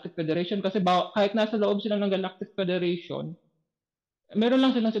ng Galactic Federation kasi kahit nasa loob sila ng Galactic Federation, meron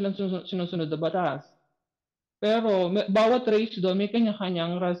lang silang sinusunod na batas. Pero bawat race doon may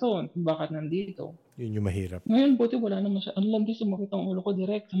kanya-kanyang rason kung bakit nandito. Yun yung mahirap. Ngayon, buti wala naman siya. Ano lang din sumakit ang ulo ko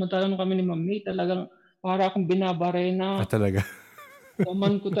direct. Samantalang kami ni Ma'am May, talagang para akong binabarena. Talaga?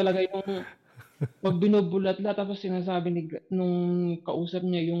 Naman ko talaga yung pag binubulat-lat tapos sinasabi nung kausap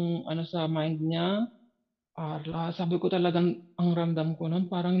niya yung ano sa mind niya. Sabi ko talagang ang ramdam ko noon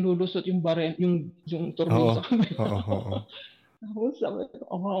parang lulusot yung yung turbo sa kami. Tapos sabi ko,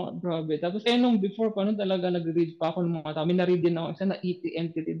 grabe. Tapos nung before pa nun talaga nag-read pa ako ng mga tao. May na-read din ako isa na ET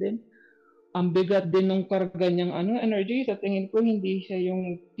entity din. Ang bigat din nung karga niyang energy. Sa tingin ko, hindi siya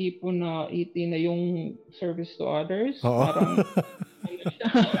yung tipo na ET na yung service to others. Oo. Parang,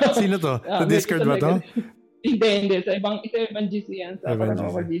 sino to? Sa Discord ba to? Hindi. Sa ibang GC yan. Sa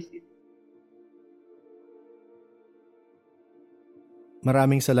Paranormal GC.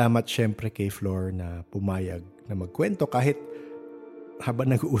 Maraming salamat syempre kay Flor na pumayag na magkwento kahit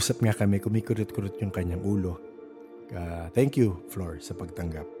habang nag-uusap nga kami, kumikurot-kurot yung kanyang ulo. Thank you, Flor, sa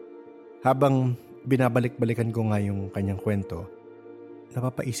pagtanggap. Habang binabalik-balikan ko nga yung kanyang kwento,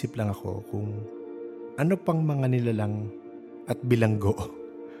 napapaisip lang ako kung ano pang mga nilalang at bilanggo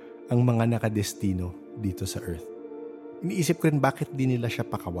ang mga nakadestino dito sa Earth. Iniisip ko rin bakit di nila siya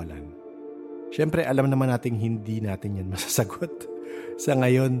pakawalan. Siyempre, alam naman nating hindi natin yan masasagot sa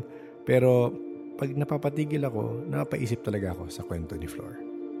ngayon. Pero pag napapatigil ako, napapaisip talaga ako sa kwento ni Flor.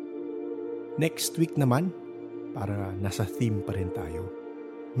 Next week naman, para nasa theme pa rin tayo,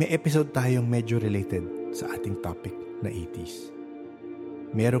 may episode tayong medyo related sa ating topic na 80s.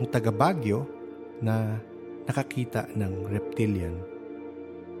 Merong taga Baguio na nakakita ng reptilian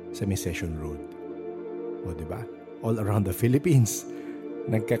sa May Session Road. O diba? All around the Philippines,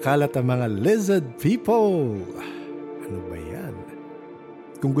 nagkakalat ang mga lizard people. Ano ba yan?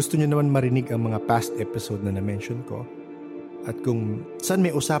 Kung gusto nyo naman marinig ang mga past episode na na-mention ko, at kung saan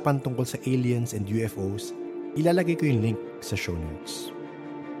may usapan tungkol sa aliens and UFOs, ilalagay ko yung link sa show notes.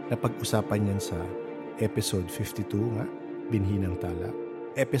 Napag-usapan yan sa episode 52 nga, Binhi ng Tala.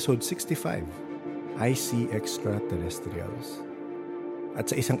 Episode 65, I See Extraterrestrials.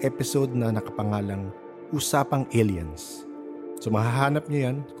 At sa isang episode na nakapangalang Usapang Aliens. So mahahanap nyo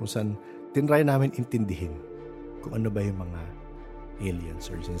yan kung saan tinry namin intindihin kung ano ba yung mga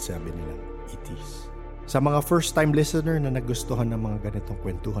aliens or sinasabi nilang ETs. Sa mga first-time listener na nagustuhan ng mga ganitong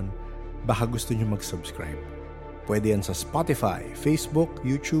kwentuhan, baka gusto nyo mag-subscribe. Pwede yan sa Spotify, Facebook,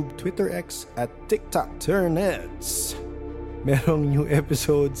 YouTube, Twitter X, at TikTok Turnets. Merong new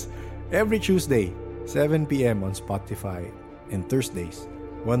episodes every Tuesday, 7 p.m. on Spotify, and Thursdays,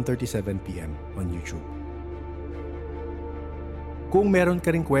 1:37 p.m. on YouTube. Kung meron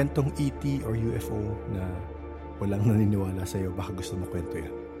ka ring kwentong ET or UFO na walang naniniwala sa'yo, baka gusto mo kwento yan.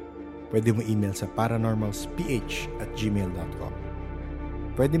 Pwede mo email sa paranormalsph@gmail.com.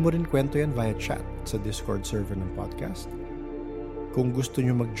 Pwede mo rin kwento yan via chat sa Discord server ng podcast. Kung gusto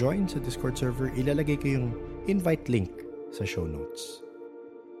nyo mag-join sa Discord server, ilalagay ko yung invite link sa show notes.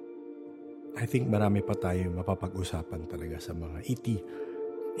 I think marami pa tayo mapapag-usapan talaga sa mga ET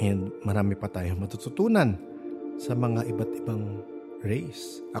and marami pa tayo matututunan sa mga iba't ibang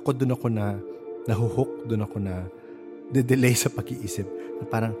race. Ako doon ako na nahuhook, doon ako na de-delay sa pag-iisip na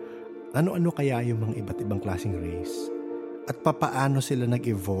parang ano-ano kaya yung mga iba't ibang klaseng race at papaano sila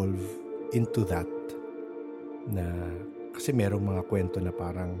nag-evolve into that na kasi merong mga kwento na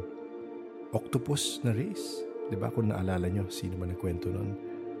parang octopus na race. Diba? Kung naalala nyo, sino man nagkwento nun?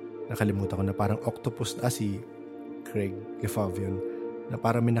 Nakalimutan ko na parang octopus si Craig Lefavian na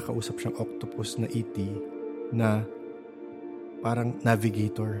parang may nakausap siyang octopus na ET na parang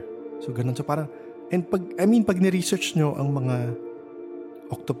navigator. So, ganun. So, parang and pag ni-research nyo ang mga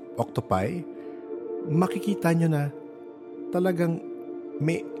octopi, makikita nyo na talagang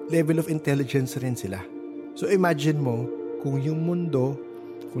may level of intelligence rin sila. So, imagine mo kung yung mundo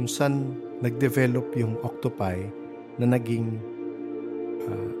kung saan nag-develop yung octopi na naging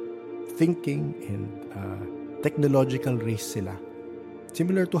thinking and technological race sila.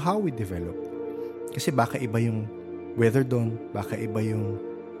 Similar to how we develop. Kasi baka iba yung weather doon, baka iba yung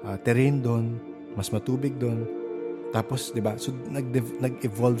terrain doon, mas matubig doon. Tapos, di ba, so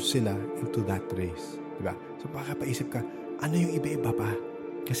nag-evolve sila into that race. Di ba? So baka paisip ka, ano yung iba-iba pa?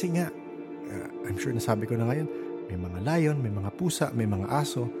 Kasi nga, I'm sure nasabi ko na ngayon, may mga lion, may mga pusa, may mga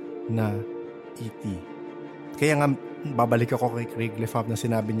aso na E.T. Kaya nga, babalik ako kay Craig Lefab na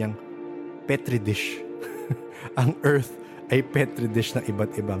sinabi niyang petri dish. Ang Earth ay petri dish ng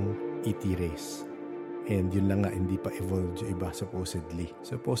iba't ibang E.T. race. And yun lang nga, hindi pa evolved yung iba, supposedly.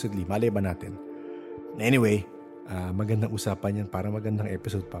 Supposedly, malay ba natin? Anyway, magandang usapan yan, para magandang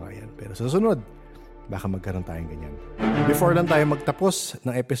episode pa nga yan. Pero sa susunod, baka magkaroon tayong ganyan. Before lang tayo magtapos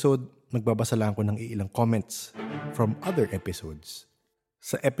ng episode, magbabasa lang ako ng ilang comments from other episodes.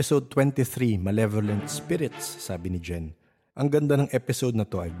 Sa episode 23, Malevolent Spirits, sabi ni Jen, ang ganda ng episode na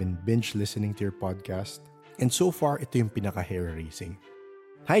to. I've been binge listening to your podcast. And so far, ito yung pinaka-hair-raising.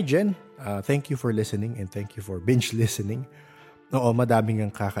 Hi Jen, thank you for listening and thank you for binge listening. Oo, madaming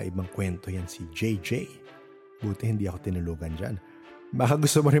ang kakaibang kwento yan si JJ. Buti hindi ako tinulugan dyan. Baka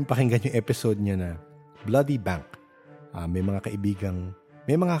gusto mo rin pakinggan yung episode niya na Bloody Bank. May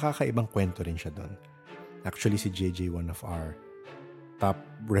mga kakaibang kwento rin siya doon. Actually, si JJ, one of our top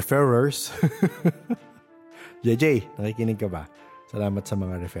referrers. JJ, nakikinig ka ba? Salamat sa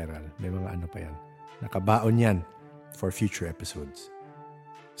mga referral. May mga ano pa yan. Nakabaon yan for future episodes.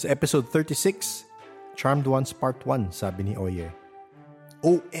 Sa episode 36, Charmed Ones Part 1, sabi ni Oye,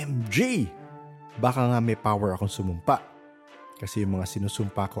 OMG! Baka nga may power akong sumumpa. Kasi yung mga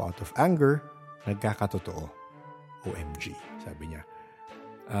sinusumpa ko out of anger, nagkakatotoo. OMG, sabi niya.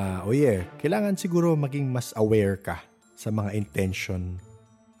 Oye, kailangan siguro maging mas aware ka sa mga intention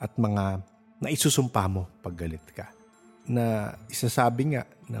at mga naisusumpa mo pag galit ka. Na isasabi nga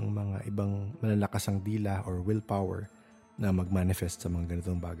ng mga ibang malalakasang dila or willpower na mag-manifest sa mga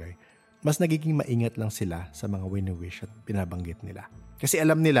ganitong bagay, mas nagiging maingat lang sila sa mga wini-wish at binabanggit nila. Kasi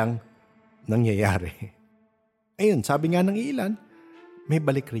alam nilang nangyayari. Ayun, sabi nga ng ilan, may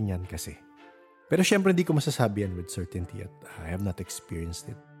balik rin yan kasi. Pero syempre hindi ko masasabi yan with certainty at I have not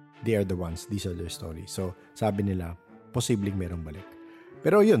experienced it. They are the ones, these are their stories. So sabi nila, posibleng merong balik.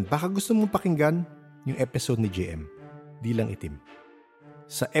 Pero yun, baka gusto mong pakinggan yung episode ni JM, Di Lang Itim.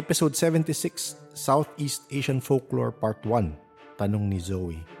 Sa episode 76, Southeast Asian Folklore Part 1, tanong ni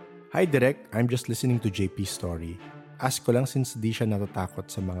Zoe, Hi Direk, I'm just listening to JP's story. Ask ko lang since di siya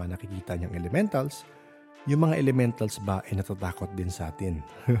natatakot sa mga nakikita niyang elementals, yung mga elementals ba ay natatakot din sa atin?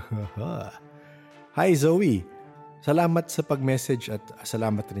 Hi Zoe, salamat sa pag-message at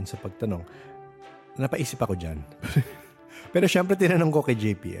salamat rin sa pagtanong. Napaisip ako dyan. Pero syempre tinanong ko kay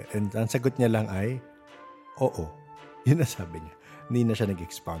JP and ang sagot niya lang ay, oo. Yun na sabi niya. Hindi na siya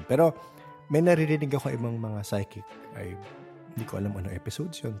nag-expound. Pero may naririnig ako ibang mga psychic, ay hindi ko alam ano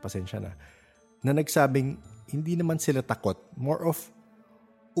episodes yun, pasensya na nagsabing hindi naman sila takot. More of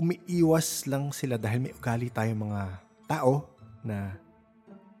umiiwas lang sila dahil may ugali tayong mga tao na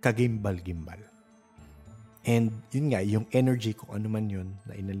kagimbal-gimbal. And yun nga, yung energy kung ano man yun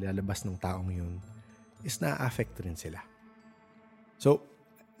na inilalabas ng taong yun is na-affect rin sila. So,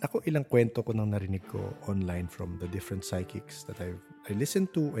 ako ilang kwento ko nang narinig ko online from the different psychics that I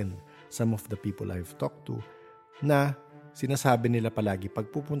listened to and some of the people I've talked to na sinasabi nila palagi pag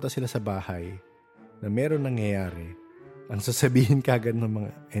pupunta sila sa bahay na meron nangyayari, ang sasabihin kagad ng mga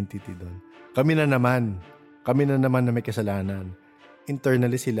entity doon, kami na naman na may kasalanan.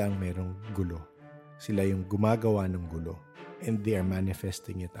 Internally sila ang merong gulo. Sila yung gumagawa ng gulo. And they are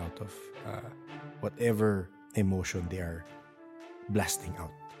manifesting it out of whatever emotion they are blasting out.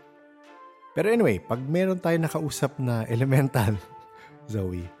 Pero anyway, pag meron tayo nakausap na elemental,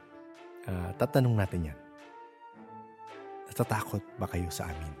 Zoe, tatanong natin yan. Natatakot ba kayo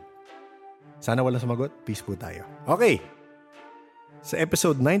sa amin? Sana walang sumagot. Peace po tayo. Okay. Sa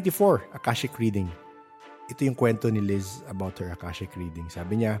episode 94, Akashic Reading. Ito yung kwento ni Liz about her Akashic Reading.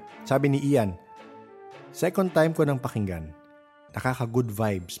 Sabi ni Ian, second time ko nang pakinggan. Nakaka-good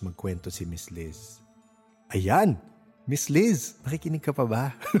vibes magkwento si Miss Liz. Ayan! Miss Liz, nakikinig ka pa ba?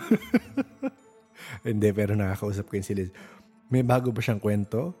 Hindi, pero nakakausap ko yun si Liz. May bago ba siyang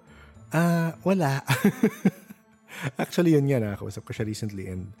kwento? Wala. Actually, yun nga, nakakausap ko siya recently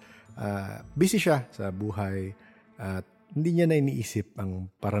and busy siya sa buhay at hindi niya na iniisip ang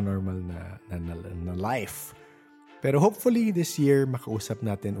paranormal na life. Pero hopefully, this year, makausap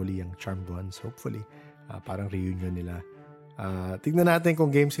natin uli ang Charmed Ones. Hopefully, parang reunion nila. Tignan natin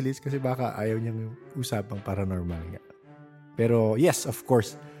kung game si Liz kasi baka ayaw niyang usapang paranormal nga. Pero yes, of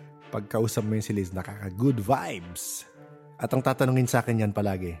course, pagkausap mo yun si Liz, nakaka-good vibes. At ang tatanungin sa akin yan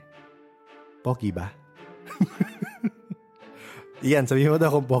palagi, Pogi ba? Iyan, sabihin mo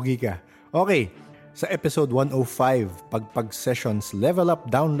daw kung pogi ka. Okay, sa episode 105, Pagpag Sessions Level Up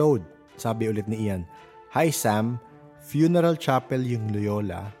Download, sabi ulit ni Ian, Hi Sam, funeral chapel yung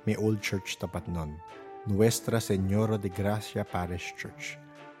Loyola, may old church tapat nun. Nuestra Señora de Gracia Parish Church.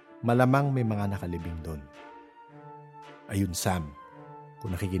 Malamang may mga nakalibing doon. Ayun Sam,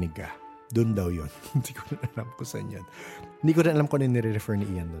 kung nakikinig ka, doon daw yun. Hindi ko na alam kung saan yun. Hindi ko rin alam kung ano yung nire-refer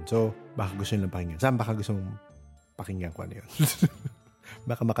ni Ian doon. So, baka gusto nyo lang pakinggan. Sam, baka gusto mong pakinggan ko ano yun.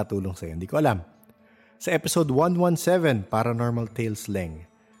 Baka makatulong sa'yo. Hindi ko alam. Sa episode 117, Paranormal Tales Leng,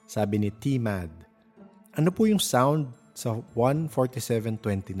 sabi ni T-Mad, ano po yung sound sa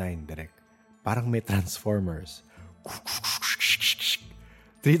 147.29, direct? Parang may Transformers.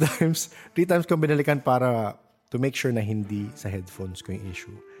 3 times kong binalikan para to make sure na hindi sa headphones ko yung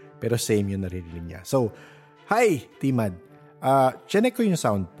issue. Pero same yung naririnig niya. So, hi, T-Mad. Check ko yung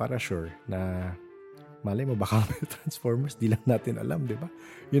sound para sure na malay mo baka may Transformers, di lang natin alam, di ba?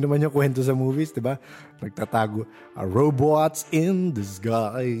 Yun naman yung kwento sa movies, di ba? Nagtatago, robots in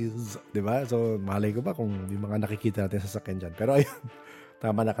disguise, di ba? So, malay ko ba kung yung mga nakikita natin sa sakyan dyan. Pero ayun,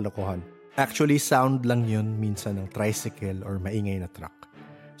 tama na kalokohan. Actually, sound lang yun minsan ng tricycle or maingay na truck.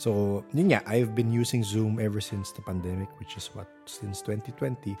 So, yun nga, I've been using Zoom ever since the pandemic, which is since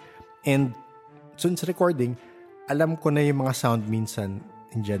 2020. And since recording, alam ko na yung mga sound minsan,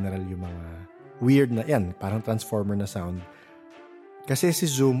 in general, yung mga weird na, yan, parang transformer na sound. Kasi si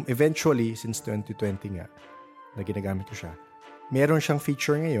Zoom, eventually, since 2020 nga, na ginagamit ko siya, meron siyang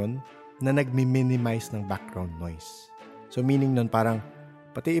feature ngayon na nagmi-minimize ng background noise. So, meaning nun, parang,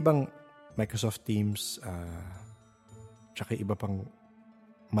 pati ibang Microsoft Teams, tsaka iba pang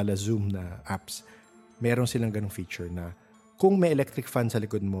mala-Zoom na apps, meron silang ganung feature na kung may electric fan sa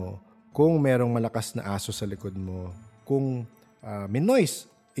likod mo, kung merong malakas na aso sa likod mo, kung may noise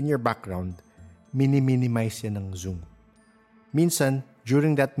in your background, minimize yan ng Zoom. Minsan,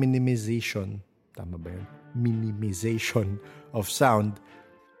 during that minimization, tama ba yun? Minimization of sound,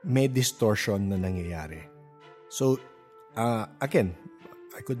 may distortion na nangyayari. So, again,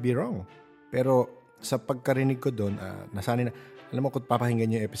 I could be wrong. Pero sa pagkarinig ko doon, nasanay na, alam mo kung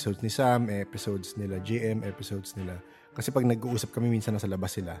papakinggan yung episodes ni Sam, episodes nila GM, episodes nila. Kasi pag nag-uusap kami, minsan nasa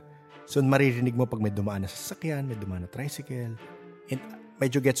labas sila. So, maririnig mo pag may dumaan na sasakyan, may dumaan na tricycle. And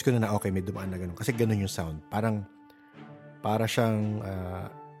medyo gets ko na okay, may dumaan na ganun. Kasi ganun yung sound. Para siyang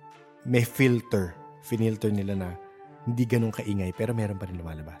may filter. Finilter nila na hindi ganun kaingay, pero meron pa rin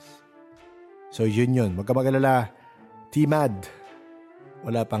lumalabas. So, yun. Huwag ka mag-alala. T-Mad.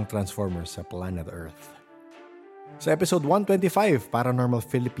 Wala pang Transformers sa planet Earth. Sa episode 125, Paranormal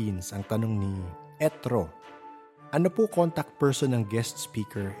Philippines, ang tanong ni Etro, ano po contact person ng guest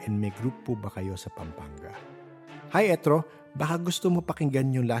speaker and may group po ba kayo sa Pampanga? Hi Etro, baka gusto mo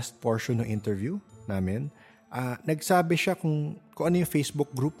pakinggan yung last portion ng interview namin. Nagsabi siya kung ano yung Facebook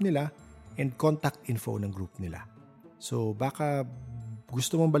group nila and contact info ng group nila. So baka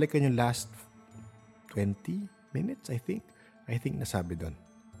gusto mong balikan yung last 20 minutes, I think nasabi doon.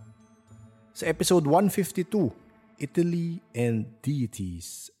 Sa episode 152, Italy and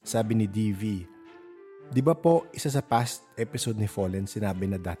Deities, sabi ni DV, di ba po isa sa past episode ni Fallen sinabi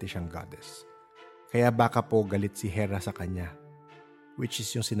na dati siyang goddess? Kaya baka po galit si Hera sa kanya. Which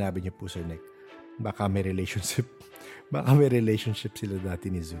is yung sinabi niya po, Sir Nick. Baka may relationship sila dati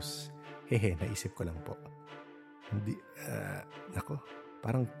ni Zeus. Hehe, naisip ko lang po. Hindi,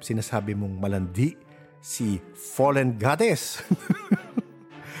 parang sinasabi mong malandi si Fallen Goddess.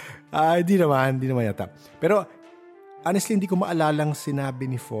 Hindi naman yata. Pero, honestly, hindi ko maalalang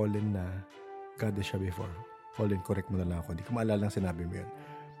sinabi ni Fallen na goddess siya before. Fallen, correct mo na lang ako. Hindi ko maalalang sinabi mo yun.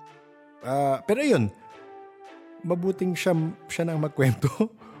 Pero yun, mabuting siya nang magkwento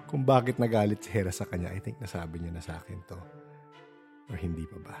kung bakit nagalit si Hera sa kanya. I think nasabi niya na sa akin to. Or hindi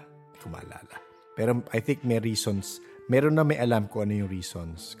pa ba? Hindi ko maalala. Pero I think may reasons. Meron na may alam kung ano yung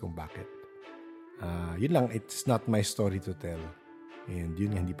reasons kung bakit. Yun lang, it's not my story to tell. And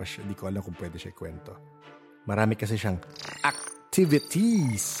yun nga, hindi ko alam kung pwede siya kwento. Marami kasi siyang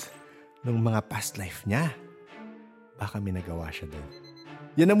activities ng mga past life niya. Baka may nagawa siya doon.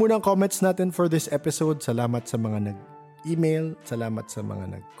 Yan na muna ang comments natin for this episode. Salamat sa mga nag-email. Salamat sa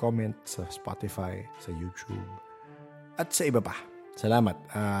mga nag-comment sa Spotify, sa YouTube, at sa iba pa. Salamat.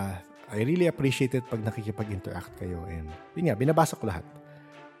 I really appreciate it pag nakikipag-interact kayo. And yun nga, binabasa ko lahat.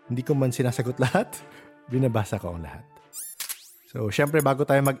 Hindi ko man sinasagot lahat, binabasa ko ang lahat. So, syempre, bago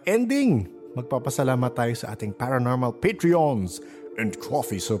tayo mag-ending, magpapasalamat tayo sa ating paranormal Patreons and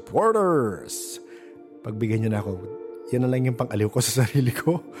coffee supporters. Pagbigyan nyo na ako, yan na lang yung pang-aliw ko sa sarili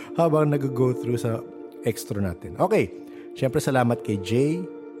ko habang nag-go through sa extra natin. Okay, syempre salamat kay J,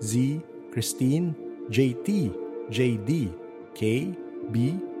 Z, Christine, JT, JD, K,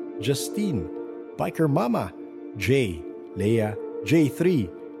 B, Justine, Biker Mama, J, Leah, J3,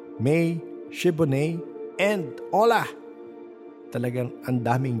 May, Shibone, and Ola. Talagang ang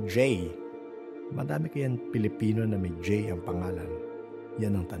daming J. Madami kayan Pilipino na may J ang pangalan.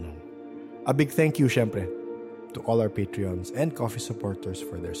 Yan ang tanong. A big thank you, syempre, to all our Patreons and Coffee supporters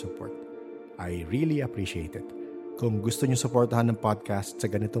for their support. I really appreciate it. Kung gusto nyo supportahan ng podcast sa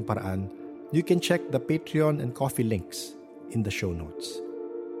ganitong paraan, you can check the Patreon and Coffee links in the show notes.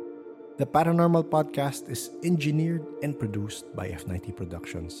 The Paranormal Podcast is engineered and produced by F90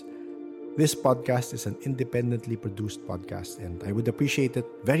 Productions. This podcast is an independently produced podcast, and I would appreciate it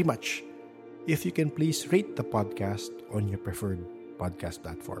very much if you can please rate the podcast on your preferred podcast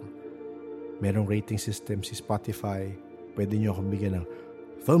platform. Merong rating system si Spotify. Pwede nyo akong bigyan ng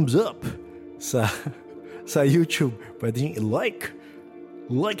thumbs up sa YouTube. Pwede nyo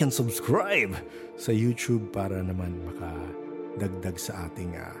i-like and subscribe sa YouTube para naman makadagdag sa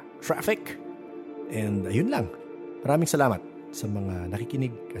ating traffic. And ayun lang. Maraming salamat sa mga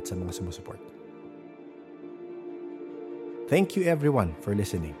nakikinig at sa mga sumusuport. Thank you everyone for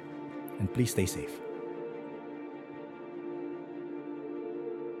listening, and please stay safe.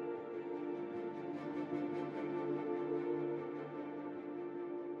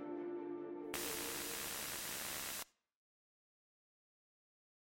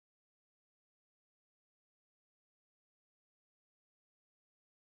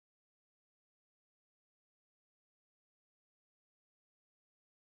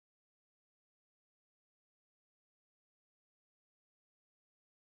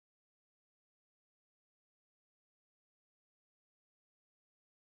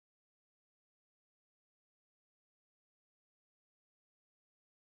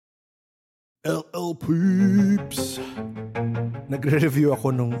 LL Peeps! Nagre-review ako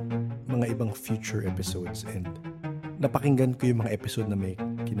nung mga ibang future episodes, and napakinggan ko yung mga episode na may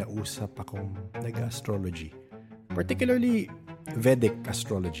kinausap akong nag-astrology. Particularly Vedic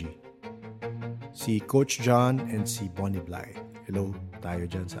astrology. Si Coach John and si Bonnie Bly. Hello tayo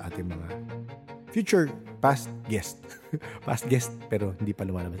dyan sa ating mga future past guest. Past guest pero hindi pa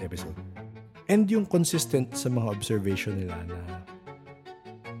lumalabas episode. And yung consistent sa mga observation nila na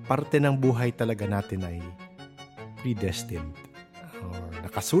parte ng buhay talaga natin ay predestined or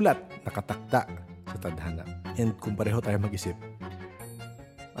nakasulat, nakatakda sa tadhana. And kung pareho tayo mag-isip,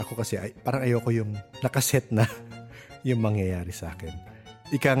 ako kasi parang ayoko yung nakaset na yung mangyayari sa akin.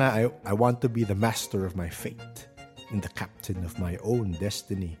 Ika nga, I want to be the master of my fate and the captain of my own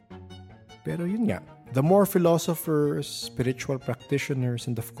destiny. Pero yun nga, the more philosophers, spiritual practitioners,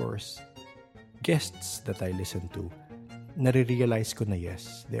 and of course, guests that I listen to, nare-realize ko na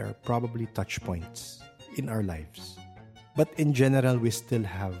yes, there are probably touch points in our lives. But in general, we still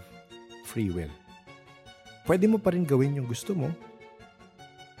have free will. Pwede mo pa rin gawin yung gusto mo.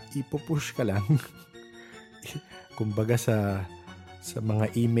 Ipupush ka lang. Kumbaga sa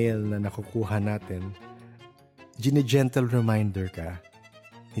mga email na nakukuha natin, gine-gentle reminder ka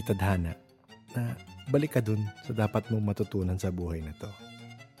ni Tadhana na balik ka dun sa dapat mong matutunan sa buhay na to.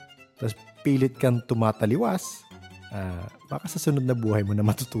 Tapos pilit kang tumataliwas, baka sa sunod na buhay mo na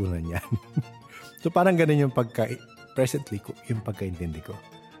matutunan yan. So parang ganun yung presently, yung pagkaintindi ko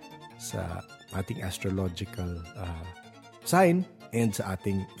sa ating astrological sign and sa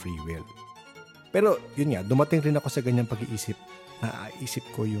ating free will. Pero yun nga, dumating rin ako sa ganyang pag-iisip, naisip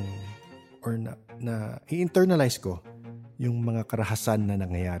ko yung, or na i-internalize ko yung mga karahasan na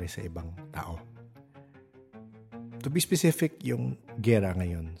nangyayari sa ibang tao. To be specific, yung gera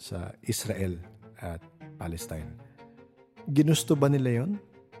ngayon sa Israel at Palestine. Ginusto ba nila yon?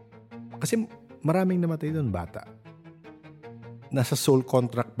 Kasi maraming namatay doon bata. Nasa soul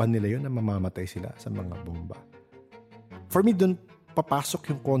contract ba nila yon na mamamatay sila sa mga bomba? For me, doon papasok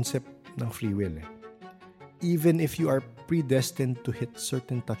yung concept ng free will. Even if you are predestined to hit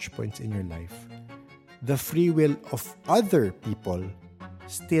certain touch points in your life, the free will of other people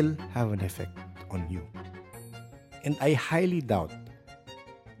still have an effect on you. And I highly doubt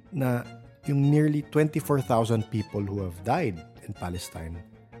na yung nearly 24,000 people who have died in Palestine,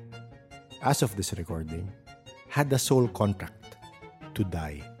 as of this recording, had a soul contract to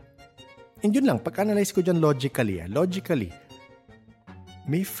die. And yun lang, pag-analyze ko dyan logically,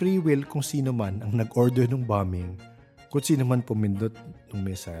 may free will kung sino man ang nag-order ng bombing, kung sino man pumindot ng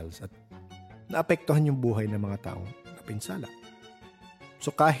missiles at naapektuhan yung buhay ng mga taong napinsala. So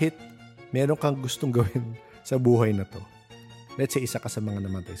kahit meron kang gustong gawin sa buhay na to, let's say isa ka sa mga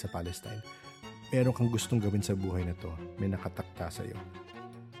namatay sa Palestine, meron kang gustong gawin sa buhay na to, may nakatakta sa'yo.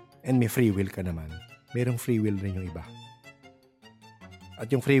 And may free will ka naman. Merong free will rin yung iba. At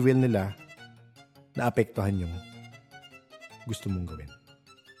yung free will nila, naapektuhan yung gusto mong gawin.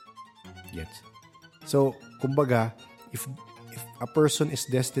 Gets? So, kumbaga, if a person is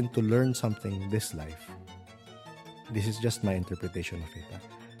destined to learn something this life, this is just my interpretation of it.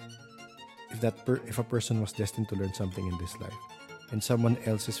 If a person was destined to learn something in this life, and someone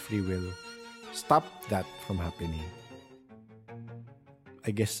else's free will stopped that from happening,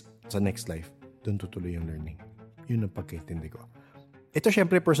 I guess sa next life, doon tutuloy yung learning. Yun ang pagkaintindi ko. Ito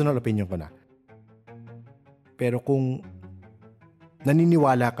syempre personal opinion ko na. Pero kung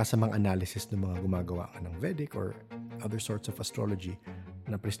naniniwala ka sa mga analysis ng mga gumagawa ng Vedic or other sorts of astrology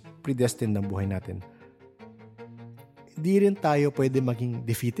na predestined ng buhay natin, hindi rin tayo pwede maging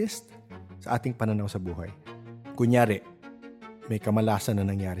defeatist sa ating pananaw sa buhay. Kunyari, may kamalasan na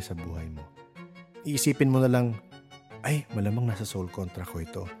nangyari sa buhay mo. Iisipin mo na lang, ay, malamang nasa soul contract ko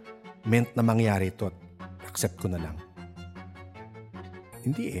ito. Meant na mangyari ito at accept ko na lang.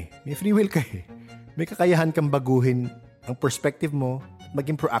 Hindi may free will ka May kakayahan kang baguhin ang perspective mo,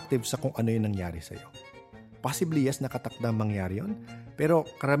 maging proactive sa kung ano yung nangyari sa'yo. Possibly, yes, nakatakda mangyari yun, pero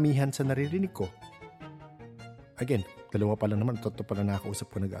karamihan sa naririnig ko, again, dalawa pa lang naman, totoo pa lang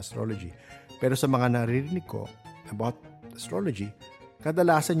nakakausap ko nag-astrology. Pero sa mga naririnig ko about astrology,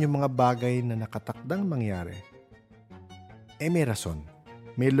 kadalasan yung mga bagay na nakatakdang mangyari, may rason.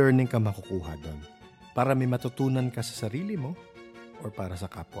 May learning ka makukuha doon. Para may matutunan ka sa sarili mo or para sa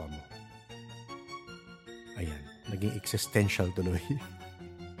kapwa mo. Ayan, naging existential tuloy.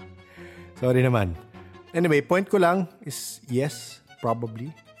 Sorry naman. Anyway, point ko lang is yes, probably.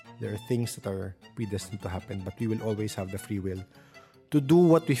 There are things that are predestined to happen, but we will always have the free will to do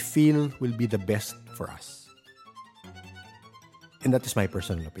what we feel will be the best for us. And that is my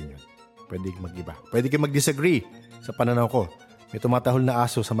personal opinion. Pwede kang mag-iba. Pwede kang mag-disagree sa pananaw ko. May tumatahol na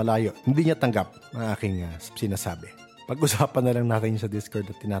aso sa malayo. Hindi niya tanggap ang aking sinasabi. Pag-usapan na lang natin sa Discord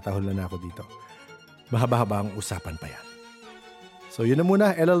at tinatahol na ako dito. Mahaba-haba ang usapan pa yan. So yun na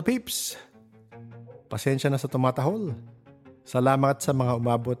muna, LL Peeps. Pasensya na sa tumatahol. Salamat sa mga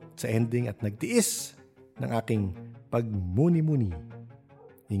umabot sa ending at nagtiis ng aking pagmuni-muni.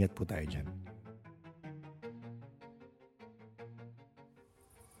 Ingat po tayo dyan.